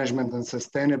management and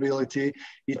sustainability,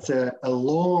 it's a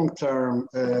long-term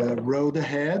road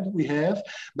ahead we have,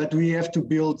 but we have to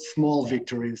build small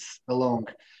victories along,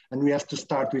 and we have to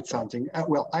start with something.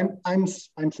 Well, I'm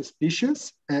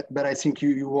suspicious, but I think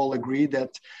you all agree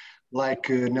that, like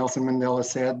Nelson Mandela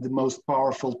said, the most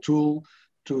powerful tool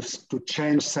to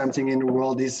change something in the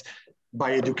world is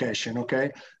by education,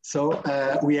 okay? So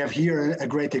we have here a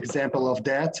great example of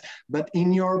that, but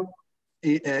in your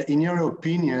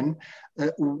opinion,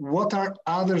 what are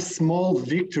other small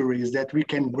victories that we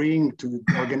can bring to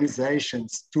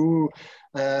organizations, to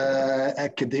the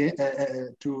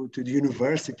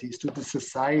universities, to the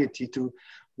society, to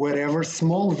whatever,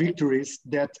 small victories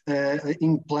that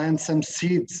implant some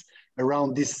seeds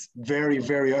around this very,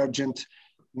 very urgent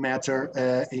matter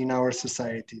in our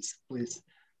societies? Please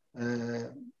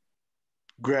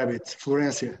grab it.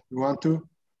 Florencia, you want to?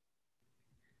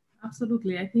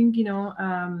 Absolutely. I think,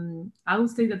 I would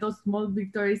say that those small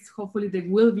victories, hopefully they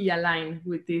will be aligned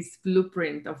with this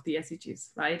blueprint of the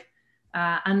SDGs, right?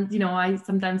 And, I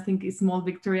sometimes think it's small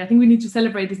victory. I think we need to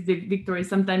celebrate this big victory.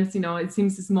 Sometimes, it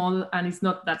seems small and it's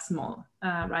not that small,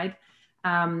 right?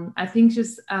 I think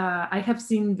I have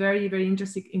seen very, very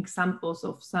interesting examples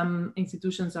of some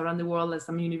institutions around the world, and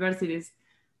some universities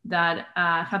that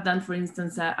have done, for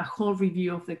instance, a whole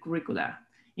review of the curricula,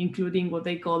 including what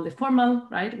they call the formal,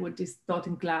 right, what is taught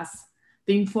in class,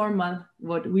 the informal,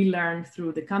 what we learn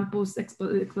through the campus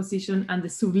exposition, and the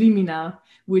subliminal,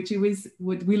 which is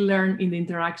what we learn in the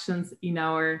interactions in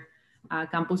our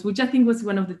campus, which I think was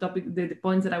one of the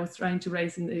points that I was trying to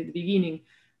raise in the beginning,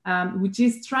 which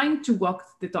is trying to walk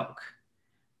the talk.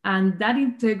 And that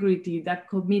integrity, that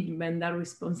commitment, that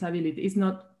responsibility is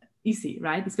not easy,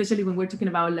 right? Especially when we're talking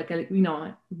about like a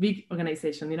big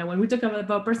organization. When we talk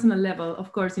about personal level,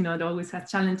 of course, it always has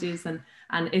challenges and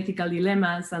ethical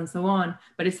dilemmas and so on,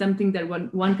 but it's something that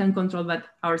one can control but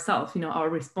ourselves, our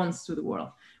response to the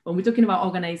world. when we're talking about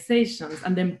organizations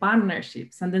and then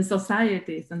partnerships and then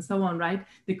societies and so on, right?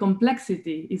 The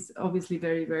complexity is obviously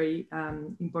very, very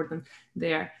important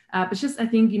there. But just, I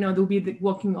think, there'll be the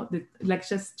walking, like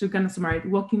just to kind of summarize,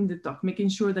 walking the talk, making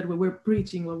sure that what we're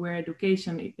preaching, what we're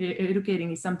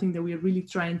educating is something that we're really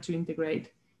trying to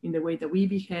integrate in the way that we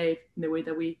behave, in the way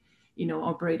that we,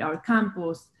 operate our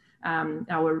campus,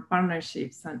 our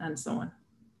partnerships, and so on.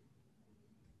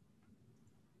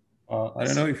 I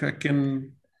don't know if I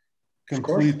can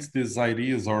complete these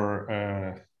ideas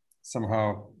or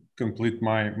somehow complete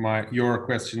your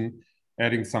question,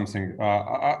 adding something.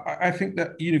 I think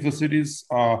that universities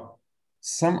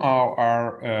somehow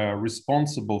are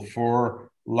responsible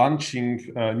for launching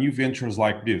new ventures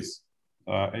like this.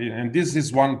 And this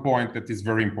is one point that is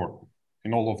very important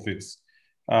in all of this.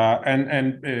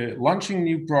 Launching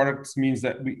new products means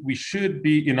that we should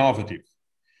be innovative.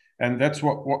 And that's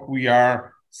what we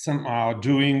are somehow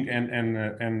doing,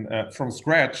 and from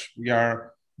scratch, we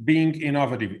are being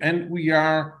innovative, and we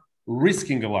are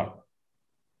risking a lot.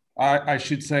 I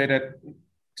should say that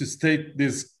to state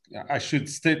this, I should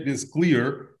state this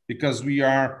clear, because we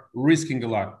are risking a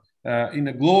lot in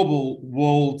a global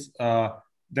world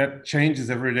that changes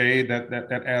every day,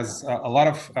 that has a lot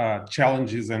of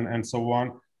challenges and so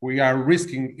on. We are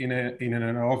risking in an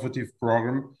innovative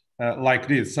program like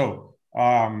this. So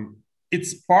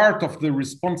it's part of the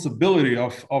responsibility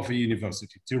of a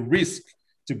university to risk,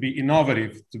 to be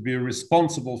innovative, to be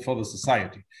responsible for the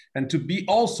society, and to be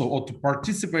also, or to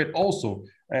participate also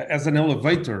as an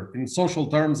elevator in social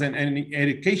terms and in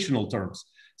educational terms.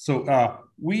 So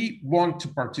we want to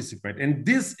participate, and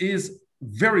this is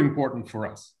very important for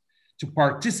us, to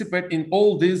participate in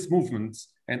all these movements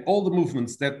and all the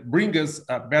movements that bring us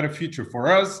a better future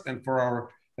for us and for our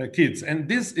kids. And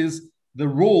this is the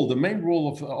role, the main role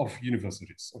of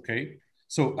universities, okay?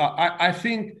 So I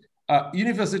think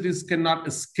universities cannot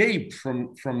escape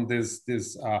from this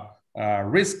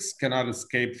risks, cannot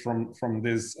escape from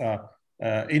this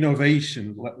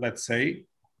innovation, let's say,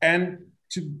 and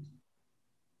to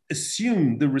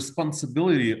assume the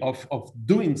responsibility of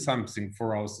doing something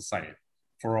for our society,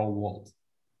 for our world.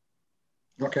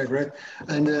 Okay, great.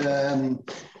 And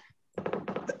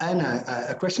Anna,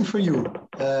 a question for you.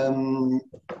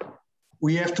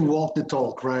 We have to walk the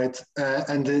talk, right?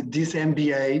 And this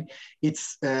MBA,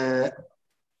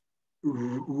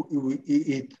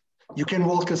 you can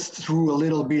walk us through a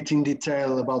little bit in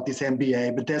detail about this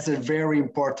MBA, but there's a very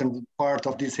important part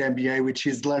of this MBA, which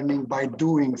is learning by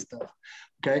doing stuff.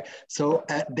 Okay, so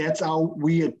that's how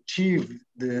we achieve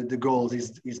the goals,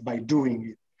 is by doing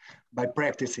it, by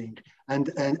practicing. And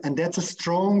that's a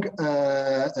strong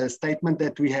statement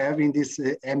that we have in this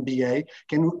MBA.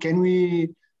 Can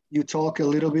you talk a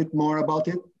little bit more about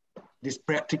it, this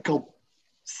practical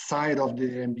side of the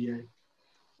MBA?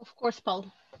 Of course,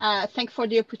 Paul. Thanks for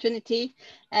the opportunity.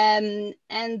 I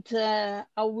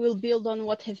will build on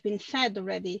what has been said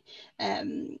already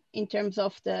in terms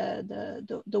of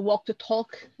the walk the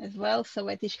talk as well. So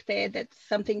at ISCTE, that's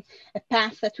something, a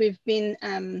path that we've been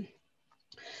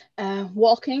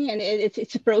walking, and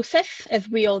it's a process, as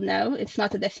we all know. It's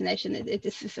not a destination,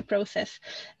 it's a process.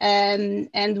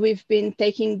 And we've been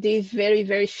taking this very,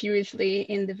 very seriously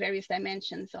in the various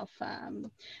dimensions of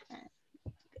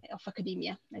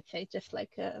academia, let's say, just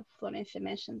like Florencia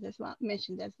mentioned as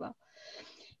well.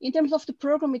 In terms of the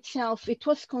program itself, it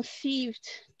was conceived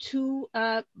to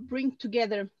bring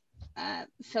together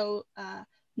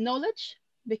knowledge,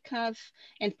 because,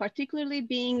 and particularly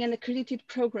being an accredited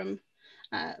program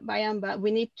by AMBA,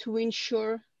 we need to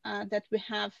ensure that we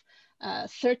have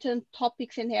certain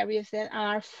topics and areas that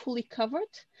are fully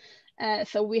covered.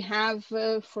 So we have,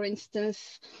 for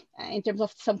instance, in terms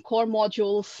of some core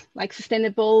modules like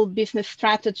sustainable business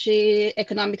strategy,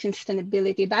 economics and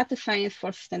sustainability, data science for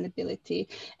sustainability,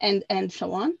 and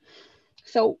so on.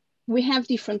 So we have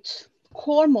different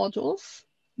core modules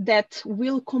that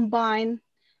will combine,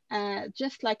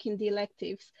 just like in the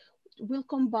electives, will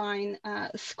combine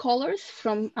scholars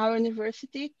from our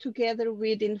university together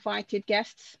with invited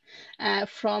guests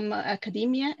from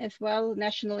academia as well,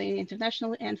 nationally and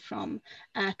internationally, and from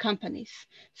companies.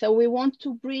 So we want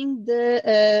to bring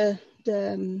the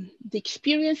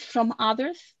experience from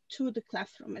others to the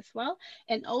classroom as well,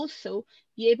 and also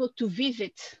be able to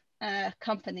visit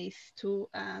companies to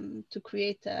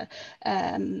create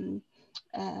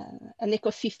an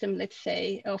ecosystem, let's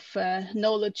say, of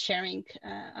knowledge sharing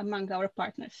among our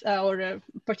partners, our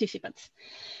participants.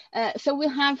 So we'll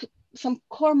have some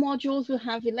core modules, we'll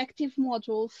have elective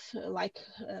modules like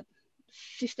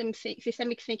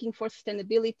systemic thinking for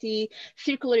sustainability,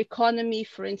 circular economy,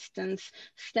 for instance,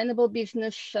 sustainable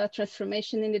business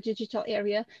transformation in the digital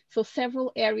area. So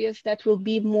several areas that will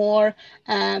be more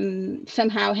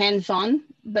somehow hands-on,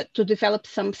 but to develop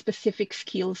some specific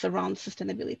skills around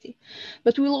sustainability.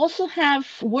 But we'll also have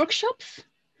workshops.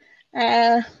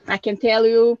 I can tell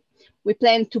you, we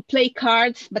plan to play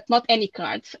cards, but not any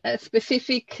cards.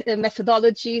 Specific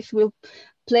methodologies. We'll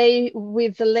play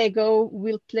with the Lego.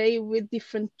 We'll play with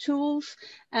different tools,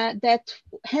 that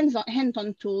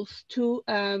hands-on tools to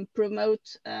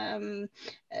promote the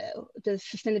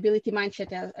sustainability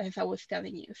mindset, as I was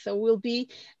telling you. So we'll be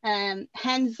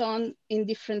hands-on in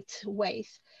different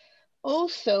ways.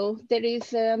 Also, there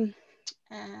is an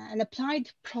applied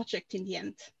project in the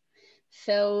end.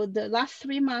 So the last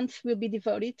 3 months will be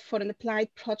devoted for an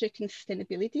applied project in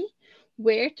sustainability,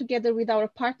 where together with our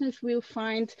partners, we'll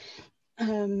find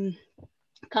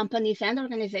companies and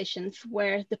organizations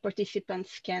where the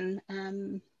participants can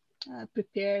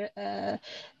prepare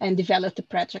and develop the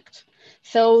project.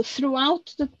 So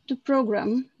throughout the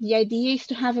program, the idea is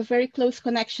to have a very close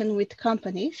connection with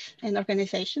companies and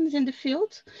organizations in the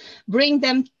field, bring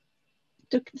them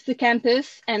to the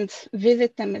campus and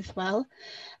visit them as well.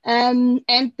 And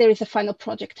there is a final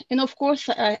project. And of course,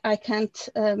 I can't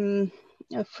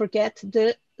forget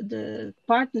the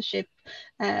partnership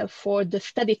for the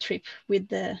study trip with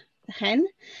the HEN,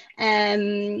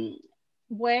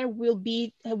 where we'll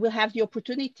have the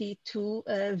opportunity to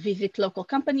visit local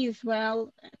companies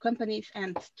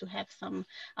and to have some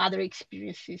other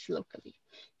experiences locally.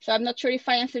 So I'm not sure if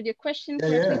I answered your question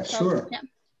correctly. Yeah, sure. Yeah.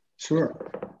 Sure.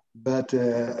 But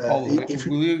if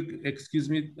will you excuse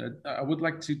me? I would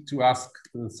like to ask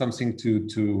something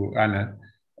to Anna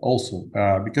also,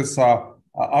 because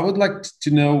I would like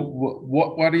to know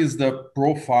what is the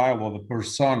profile or the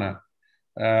persona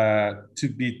to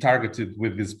be targeted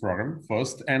with this program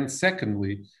first, and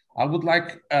secondly, I would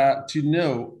like to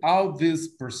know how this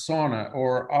persona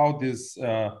or how this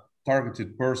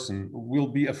targeted person will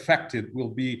be affected, will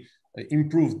be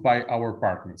improved by our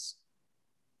partners.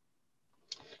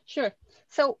 Sure.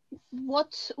 So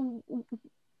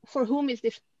for whom is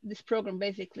this program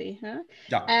basically? Huh?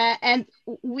 Yeah. And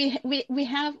we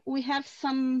have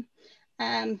some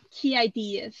key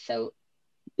ideas. So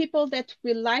people that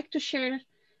will like to share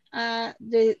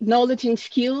the knowledge and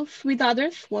skills with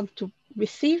others, want to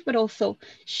receive but also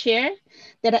share,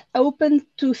 that are open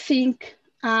to thinking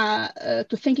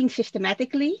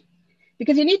systematically,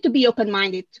 because you need to be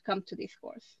open-minded to come to this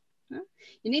course. Huh?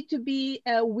 You need to be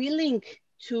willing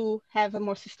to have a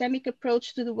more systemic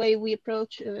approach to the way we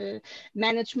approach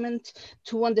management,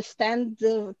 to understand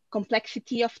the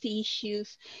complexity of the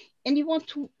issues, and you want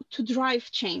to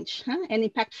drive change, and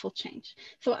impactful change.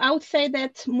 So I would say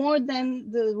that more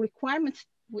than the requirements,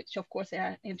 which of course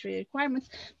are entry requirements,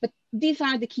 but these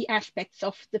are the key aspects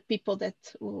of the people that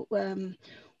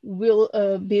will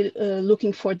be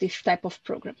looking for this type of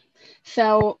program.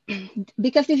 So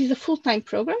because this is a full-time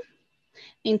program,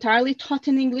 entirely taught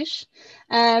in English,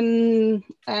 and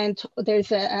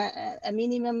there's a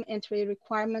minimum entry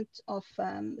requirement of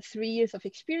 3 years of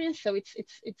experience. So it's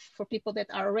for people that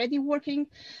are already working.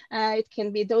 It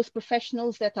can be those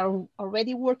professionals that are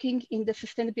already working in the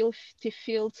sustainability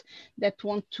field that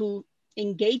want to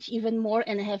engage even more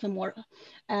and have a more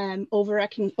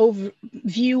overarching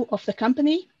overview of the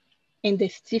company in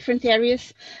these different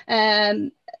areas.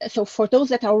 So for those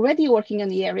that are already working in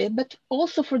the area, but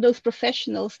also for those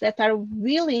professionals that are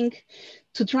willing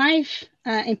to drive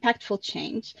impactful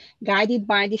change, guided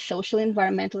by the social,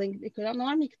 environmental, and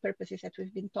economic purposes that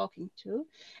we've been talking to,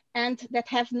 and that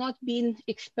have not been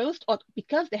exposed, or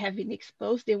because they have been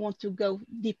exposed, they want to go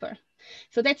deeper.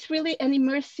 So that's really an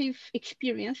immersive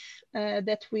experience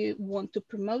that we want to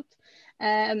promote.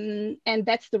 And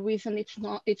that's the reason it's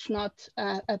not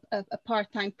a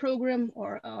part-time program,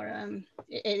 or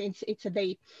it's a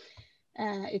day.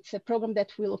 It's a program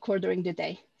that will occur during the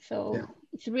day. So yeah,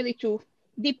 it's really to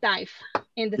deep dive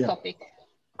in the topic.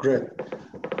 Great.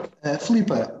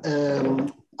 Filipa,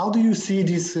 how do you see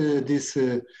this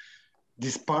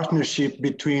partnership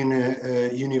between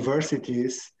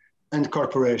universities and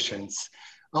corporations?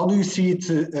 How do you see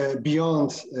it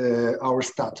beyond our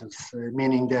status,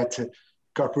 meaning that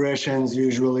corporations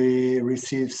usually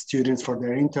receive students for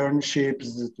their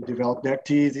internships to develop their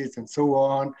thesis and so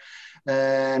on,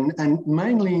 and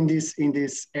mainly in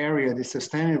this area, the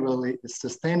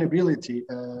sustainability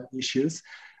issues?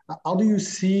 How do you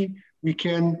see we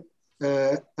can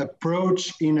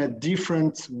approach in a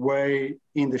different way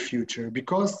in the future?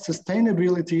 Because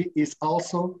sustainability is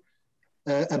also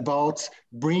about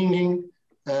bringing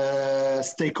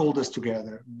stakeholders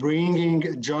together,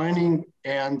 joining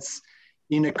hands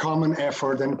in a common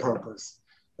effort and purpose.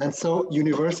 And so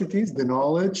universities, the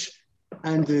knowledge,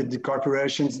 and the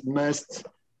corporations must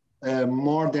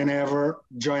more than ever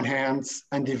join hands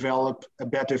and develop a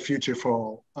better future for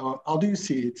all. How do you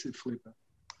see it, Felipe?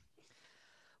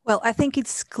 Well, I think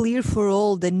it's clear for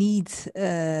all the need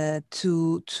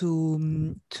to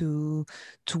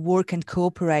work and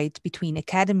cooperate between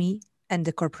academy and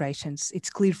the corporations. It's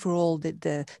clear for all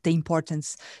the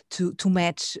importance to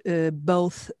match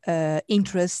both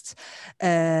interests,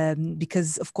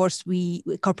 because of course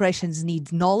corporations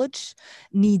need knowledge,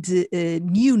 need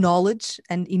new knowledge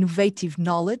and innovative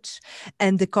knowledge,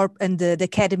 and the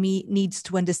academy needs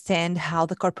to understand how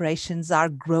the corporations are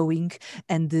growing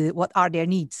and what are their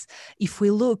needs. If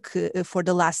we look for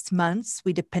the last months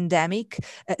with the pandemic,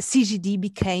 CGD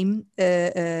became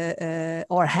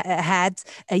or had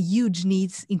a huge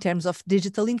needs in terms of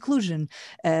digital inclusion.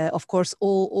 Of course,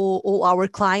 all our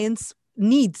clients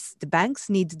needs the banks,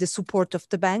 need the support of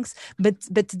the banks,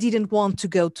 but didn't want to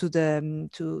go to the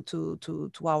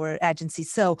to our agency.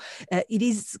 So it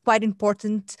is quite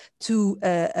important to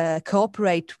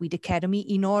cooperate with Academy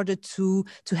in order to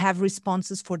have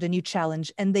responses for the new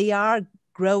challenge, and they are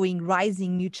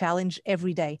rising new challenge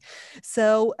every day.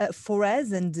 So for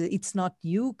us, and it's not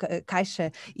you,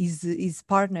 Caixa is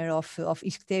partner of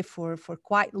ISCTE for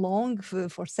quite long,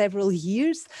 for several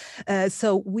years.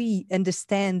 So we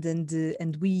understand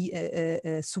and we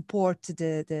support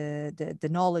the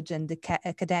knowledge and the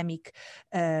academic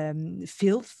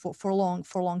field for a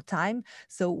long time.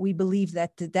 So we believe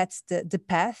that that's the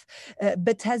path.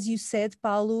 But as you said,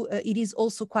 Paulo, it is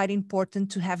also quite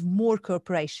important to have more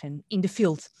cooperation in the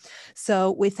field.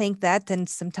 So we think that, and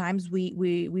sometimes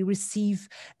we receive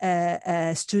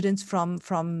students from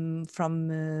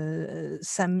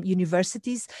some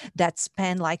universities that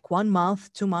spend like 1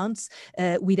 month, 2 months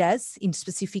with us in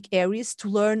specific areas to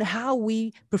learn how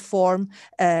we perform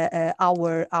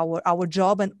our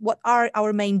job and what are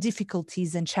our main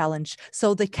difficulties and challenge,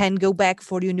 so they can go back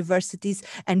for the universities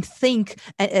and think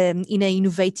in an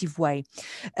innovative way.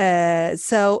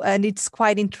 And it's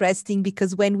quite interesting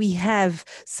because when we have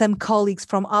some colleagues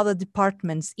from other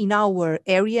departments in our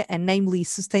area, and namely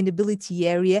sustainability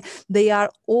area, they are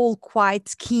all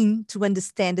quite keen to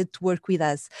understand it, to work with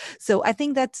us. So I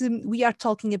think that we are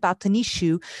talking about an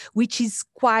issue which is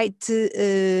quite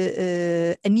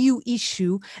a new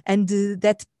issue, and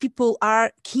that people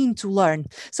are keen to learn.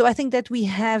 So I think that we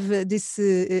have this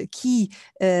key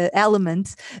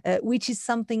element, which is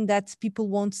something that people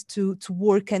want to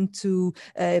work and to,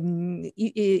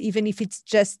 even if it's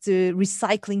just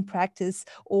recycling practice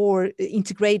or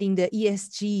integrating the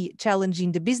ESG challenge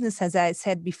in the business, as I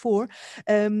said before.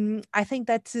 I think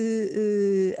that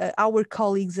our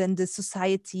colleagues and the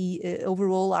society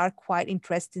overall are quite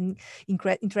interested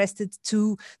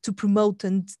to promote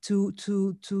and to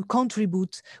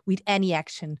contribute with any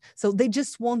action. So they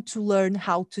just want to learn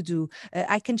how to do.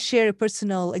 I can share a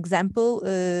personal example.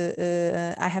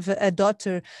 I have a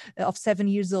daughter of 7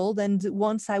 years old, and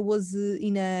once I was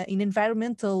in an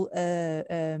environmental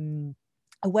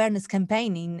awareness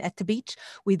campaigning at the beach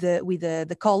with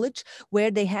the college,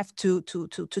 where they have to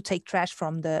take trash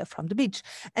from the beach,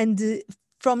 and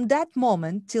from that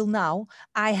moment till now,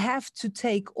 I have to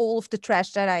take all of the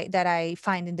trash that I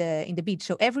find in the beach.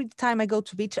 So every time I go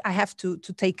to beach, I have to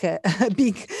take a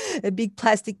big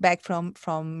plastic bag from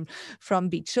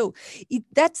beach. So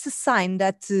that's a sign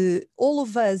that all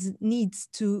of us needs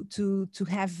to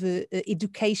have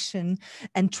education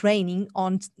and training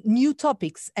on new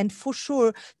topics, and for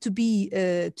sure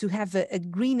to have a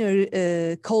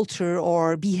greener culture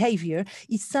or behavior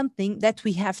is something that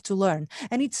we have to learn,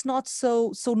 and it's not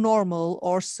so normal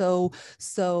or so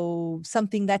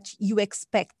something that you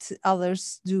expect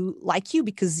others do like you,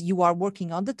 because you are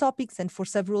working on the topics and for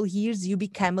several years you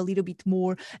become a little bit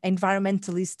more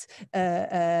environmentalist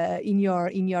in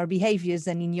your behaviors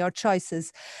and in your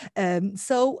choices.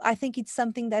 So I think it's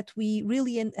something that we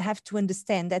really have to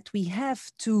understand, that we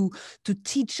have to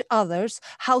teach others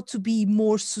how to be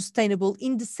more sustainable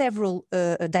in the several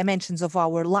dimensions of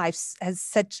our lives, as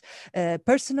such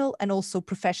personal and also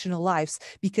professional lives,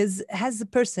 because as a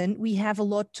person we have a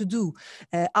lot to do.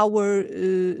 In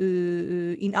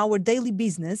our daily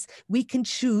business we can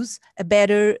choose a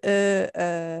better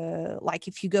like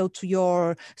if you go to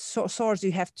your source,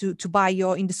 you have to buy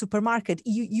in the supermarket,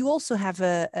 you also have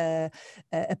a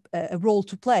role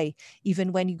to play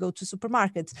even when you go to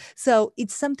supermarkets. So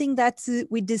it's something that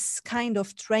with this kind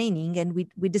of training and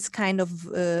with this kind of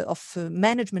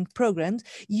management programs,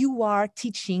 you are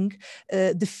teaching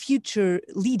the future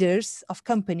leaders of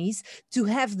companies to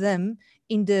have them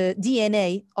in the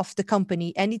DNA of the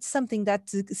company. And it's something that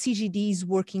CGD is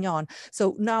working on.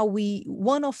 So now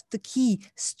one of the key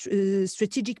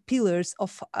strategic pillars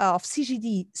of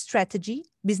CGD strategy,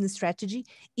 business strategy,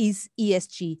 is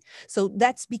ESG. So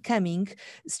that's becoming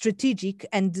strategic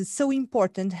and so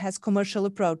important as commercial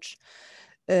approach.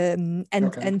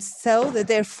 And so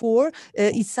therefore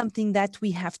it's something that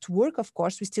we have to work. Of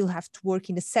course, we still have to work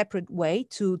in a separate way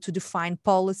to define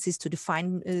policies, to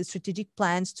define strategic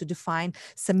plans, to define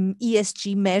some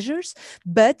ESG measures.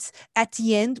 But at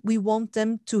the end, we want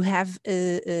them to have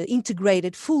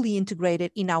fully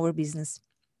integrated in our business.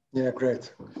 Yeah,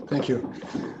 great. Thank you.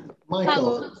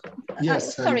 Michael.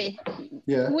 Yes. Sorry.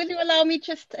 Yeah. Will you allow me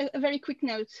just a very quick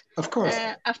note? Of course.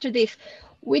 After this,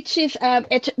 which is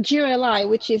at GRLI,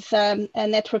 which is a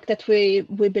network that we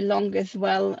belong as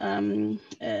well,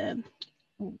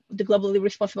 the Globally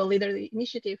Responsible Leader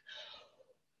Initiative.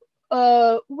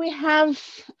 We have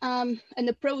an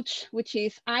approach which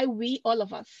is we, all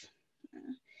of us.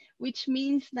 Which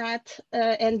means that,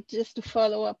 and just to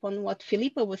follow up on what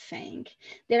Filippo was saying,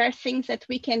 there are things that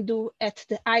we can do at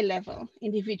the I level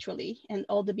individually and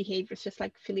all the behaviors, just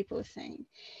like Filippo was saying.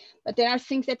 But there are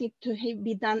things that need to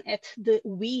be done at the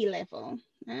we level.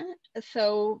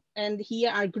 So, and here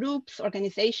are groups,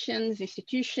 organizations,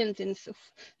 institutions,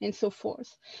 and so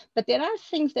forth. But there are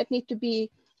things that need to be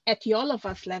at the all of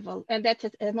us level, and that's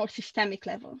at a more systemic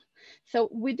level. So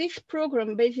with this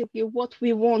program, basically what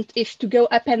we want is to go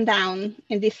up and down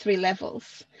in these three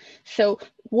levels. So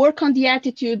work on the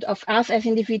attitude of us as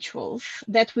individuals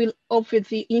that will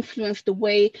obviously influence the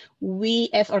way we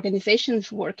as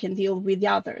organizations work and deal with the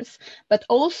others, but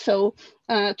also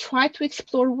try to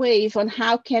explore ways on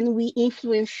how can we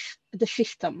influence the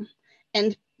system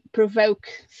and provoke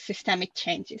systemic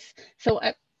changes. So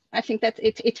I think that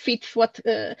it fits what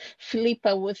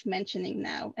Filippo was mentioning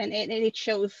now, and it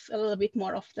shows a little bit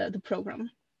more of the program.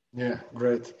 Yeah,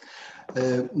 great.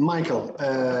 Michael,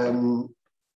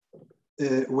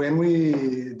 when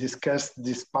we discussed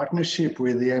this partnership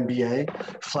with the MBA,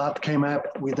 FLAT came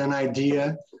up with an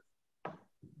idea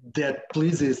that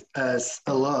pleases us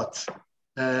a lot.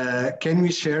 Can we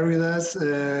share with us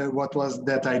what was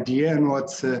that idea and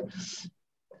what's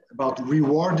about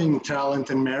rewarding talent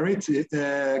and merit?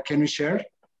 Can we share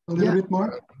a little bit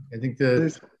more? I think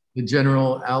the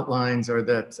general outlines are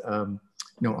that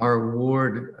our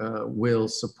award will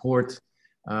support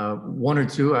one or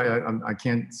two. I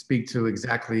can't speak to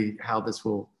exactly how this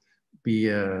will be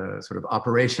sort of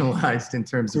operationalized in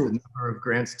terms of the number of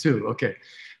grants. Two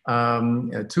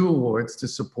awards to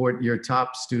support your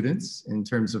top students in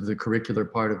terms of the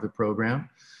curricular part of the program.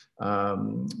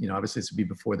 Obviously this would be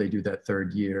before they do that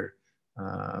third year,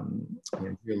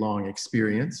 year-long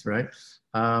experience, right?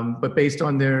 But based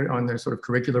on their sort of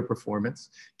curricular performance,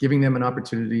 giving them an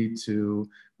opportunity to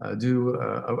do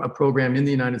a program in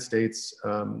the United States,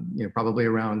 probably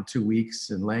around 2 weeks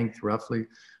in length, roughly,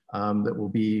 that will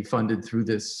be funded through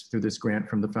this grant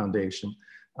from the foundation,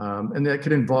 and that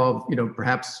could involve,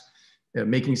 perhaps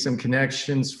making some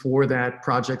connections for that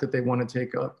project that they want to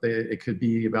take up. It could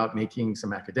be about making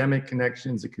some academic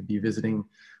connections. It could be visiting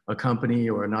a company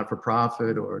or a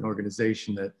not-for-profit or an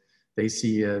organization that they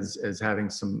see as having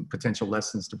some potential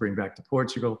lessons to bring back to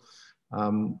Portugal.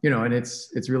 And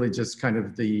it's really just kind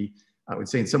of I would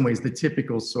say in some ways, the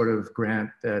typical sort of grant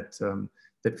that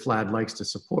FLAD likes to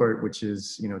support, which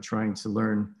is, trying to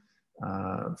learn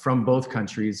from both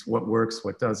countries what works,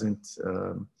 what doesn't,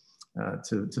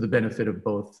 to the benefit of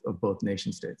both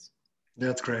nation states.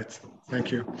 That's great.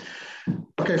 Thank you.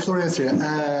 Okay, Florencia,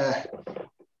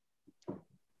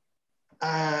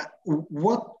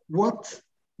 what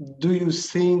do you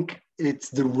think it's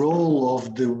the role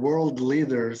of the world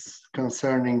leaders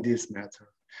concerning this matter?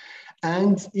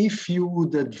 And if you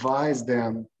would advise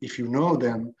them, if you know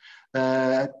them,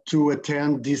 to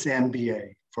attend this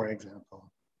MBA, for example.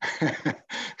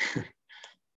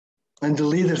 And the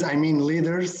leaders, I mean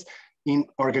leaders in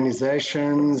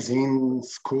organizations, in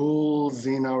schools,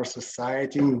 in our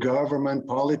society, in government,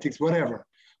 politics, whatever.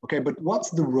 Okay, but what's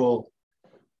the role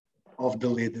of the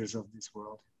leaders of this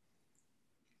world?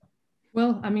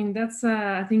 Well, I mean, that's,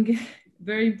 I think,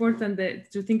 very important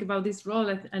to think about this role.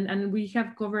 And we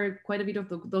have covered quite a bit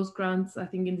of those grounds, I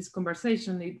think, in this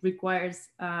conversation. It requires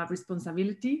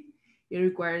responsibility. It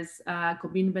requires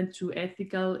commitment to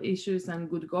ethical issues and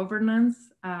good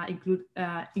governance,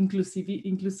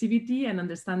 inclusivity and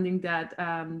understanding that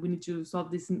we need to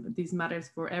solve these matters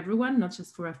for everyone, not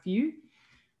just for a few.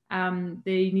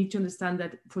 They need to understand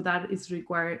that for that is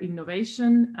required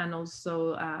innovation and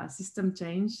also system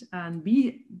change, and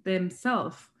be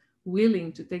themselves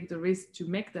willing to take the risk to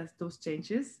make those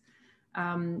changes.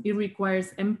 It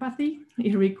requires empathy.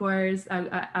 It requires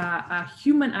a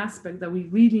human aspect that we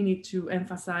really need to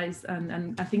emphasize,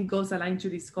 and I think goes aligned to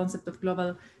this concept of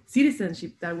global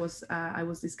citizenship that I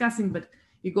was discussing, but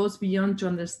it goes beyond to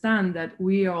understand that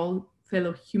we are all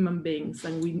fellow human beings,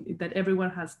 and that everyone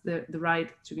has the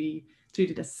right to be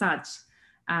treated as such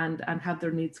and have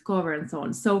their needs covered and so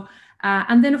on. So,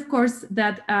 and then of course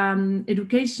that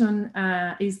education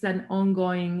is an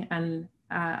ongoing and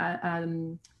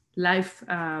life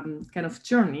kind of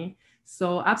journey.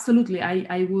 So absolutely,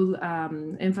 I will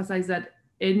emphasize that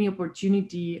any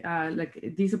opportunity,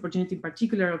 like this opportunity in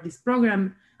particular of this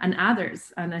program and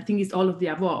others, and I think it's all of the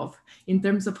above, in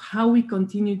terms of how we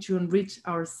continue to enrich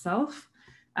ourselves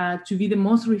to be the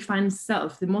most refined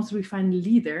self, the most refined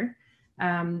leader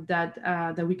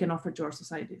that we can offer to our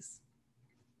societies.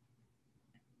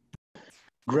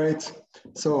 Great.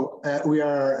 So we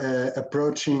are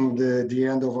approaching the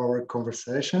end of our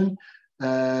conversation.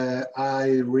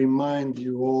 I remind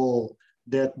you all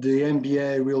that the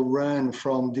MBA will run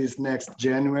from this next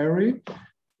January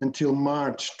until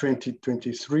March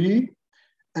 2023.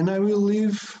 And I will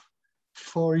leave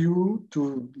for you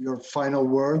to your final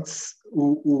words,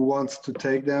 who wants to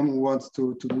take them, who wants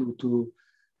to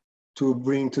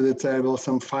bring to the table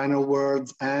some final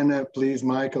words. Anna, please,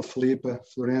 Michael, Felipe,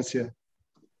 Florencia,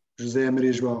 José,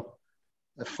 Maria João,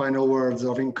 final words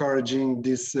of encouraging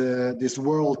this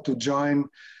world to join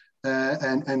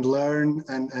and learn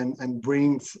and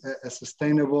bring a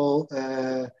sustainable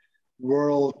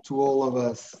world to all of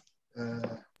us.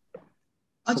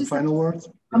 Some final words?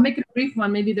 I'll make it a brief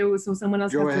one. Maybe there was someone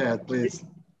else. Go ahead, please.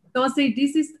 So I'll say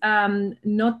this is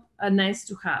not a nice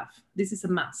to have. This is a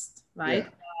must, right?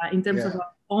 Yeah. In terms of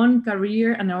our own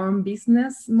career and our own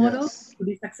business model to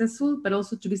be successful, but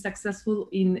also to be successful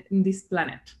in this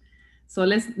planet. So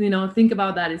let's think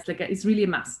about that. It's like it's really a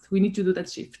must. We need to do that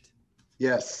shift.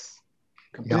 Yes,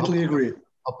 completely agree.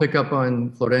 I'll pick up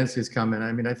on Florencia's comment.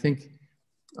 I mean, I think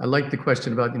I like the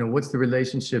question about what's the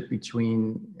relationship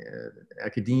between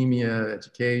academia,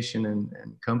 education,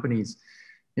 and companies.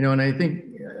 And I think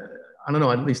I don't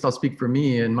know. At least I'll speak for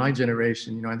me and my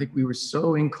generation. I think we were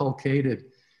so inculcated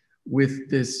with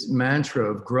this mantra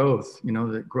of growth.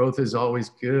 That growth is always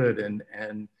good,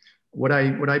 and what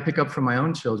I pick up from my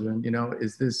own children,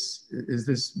 is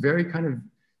this very kind of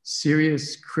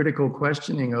serious, critical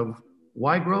questioning of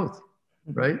why growth,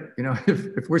 right?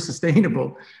 If we're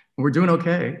sustainable and we're doing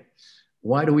okay,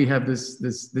 why do we have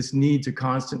this need to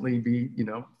constantly be,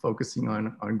 focusing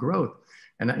on growth?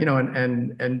 And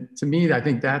and to me, I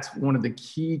think that's one of the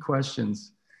key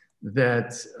questions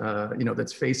that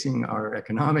that's facing our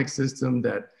economic system.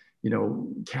 That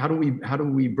how do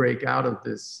we break out of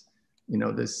this?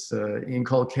 This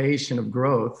inculcation of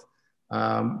growth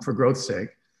for growth's sake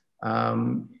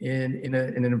in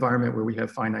an environment where we have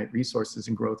finite resources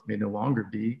and growth may no longer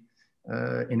be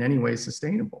in any way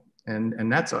sustainable.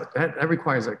 And that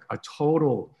requires a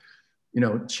total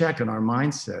check on our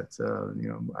mindset.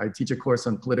 I teach a course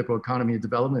on political economy and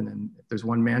development, and if there's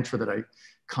one mantra that I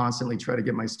constantly try to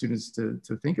get my students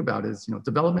to think about is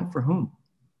development for whom,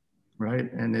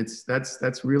 right? And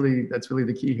that's really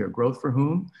the key here. Growth for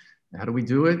whom? How do we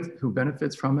do it? Who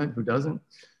benefits from it? Who doesn't?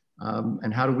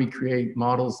 And how do we create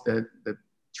models that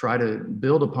try to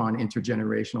build upon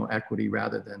intergenerational equity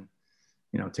rather than,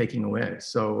 taking away?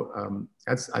 So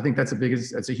I think that's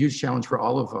a huge challenge for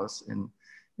all of us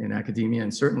in academia,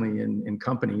 and certainly in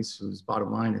companies whose bottom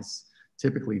line is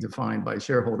typically defined by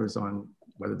shareholders on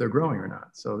whether they're growing or not.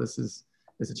 So this is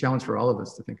a challenge for all of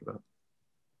us to think about.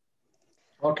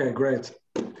 Okay, great.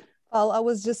 Well, I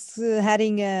was just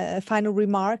adding a final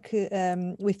remark.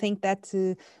 We think that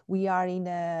we are in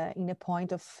a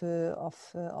point of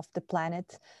the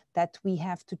planet that we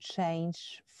have to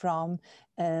change from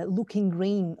looking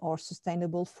green or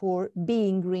sustainable for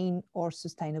being green or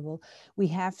sustainable. We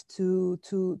have to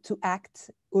act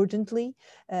urgently.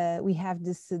 We have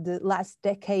the last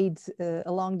decade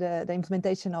along the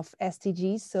implementation of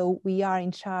SDGs, so we are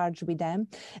in charge with them.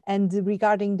 And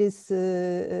regarding this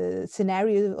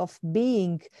scenario of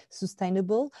being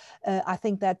sustainable, I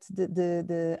think that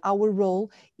our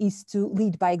role is to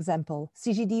lead by example.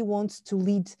 CGD wants to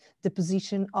lead the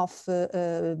position of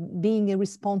being a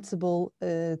responsible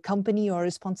company or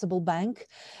responsible bank.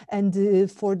 And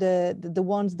for the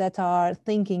ones that are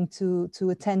thinking to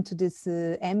attend to this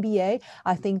MBA,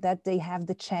 I think that they have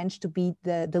the chance to be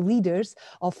the leaders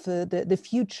of the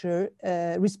future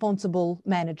responsible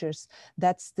managers.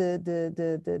 That's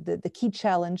the key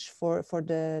challenge for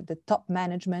the top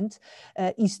management,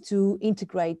 is to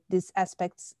integrate these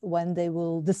aspects when they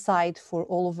will decide for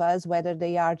all of us whether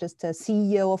they are just a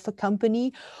CEO of a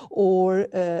company or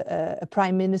a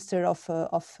prime minister of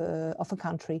a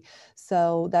country.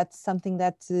 So that's something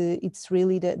that it's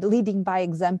really the leading by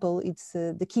example. It's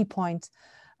the key point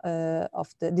of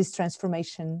this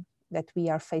transformation that we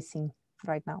are facing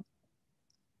right now.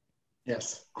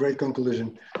 Yes, great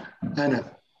conclusion.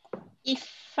 Anna. If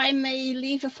I may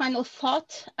leave a final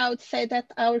thought, I would say that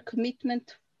our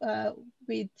commitment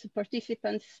with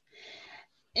participants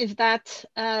is that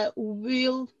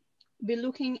we'll be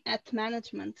looking at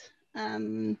management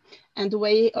and the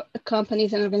way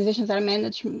companies and organizations are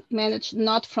managed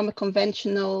not from a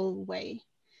conventional way,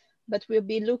 but we'll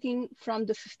be looking from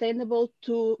the sustainable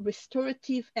to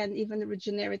restorative and even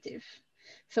regenerative.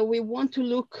 So we want to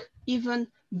look even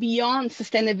beyond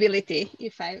sustainability,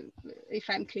 if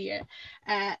I'm clear.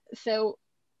 So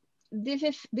this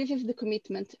is the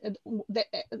commitment,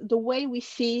 the way we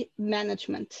see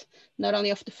management, not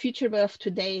only of the future, but of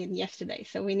today and yesterday.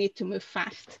 So we need to move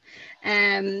fast.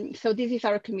 So this is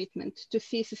our commitment, to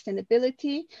see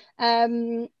sustainability,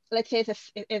 let's say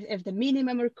as the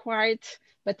minimum required,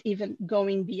 but even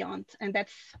going beyond. And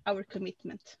that's our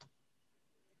commitment.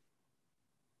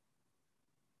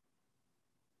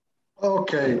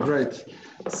 Okay, great.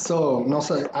 So,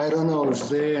 I don't know,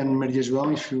 José and Maria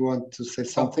João, if you want to say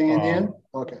something in the end.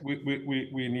 Okay.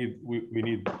 We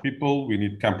need people, we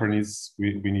need companies,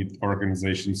 we need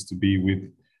organizations to be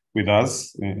with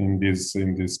us in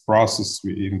this process,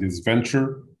 in this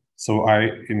venture. So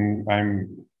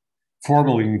I'm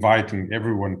formally inviting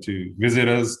everyone to visit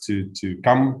us, to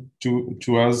come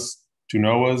to us, to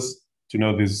know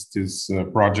this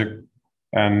project,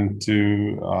 and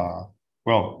to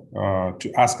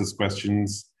to ask us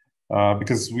questions,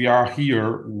 because we are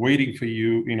here waiting for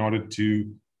you in order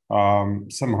to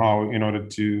somehow, in order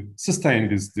to sustain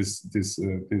this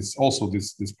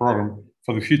program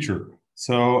for the future.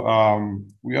 So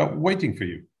we are waiting for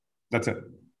you. That's it.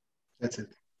 That's it.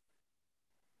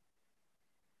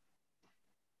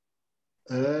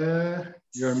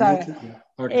 You're muted. Yeah.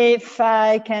 Okay. If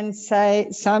I can say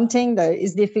something, that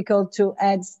is difficult to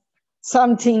add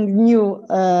something new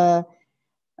to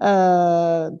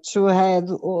add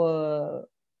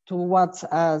to what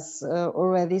has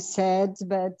already said,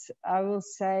 but I will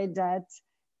say that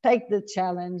take the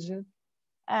challenge,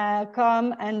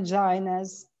 come and join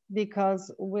us,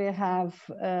 because we have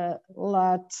a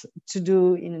lot to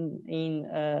do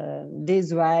in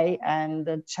this way, and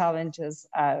the challenges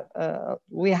are,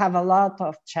 we have a lot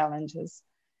of challenges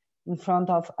in front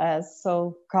of us,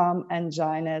 so come and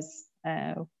join us.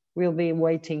 We'll be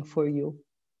waiting for you.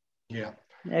 Yeah.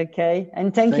 Okay,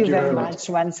 and thank you very much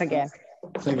once again.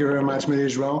 Thank you very much, Maria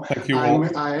João. Thank you all.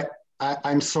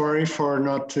 I'm sorry for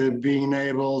not being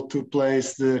able to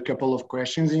place the couple of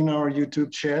questions in our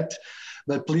YouTube chat,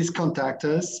 but please contact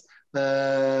us.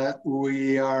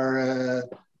 We are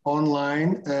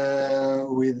online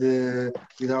with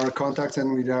our contacts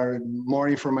and with our more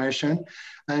information.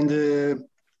 And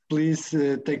please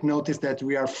take notice that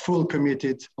we are full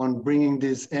committed on bringing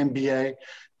this MBA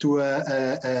to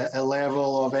a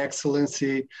level of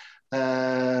excellency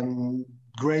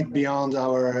great beyond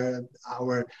our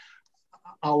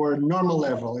normal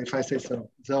level, if I say so.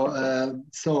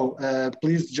 So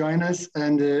please join us,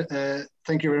 and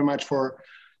thank you very much for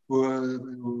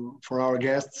our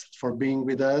guests for being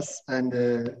with us, and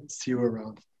see you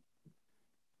around.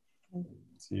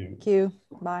 See you. Thank you.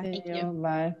 Bye. Thank you.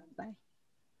 Bye. Bye.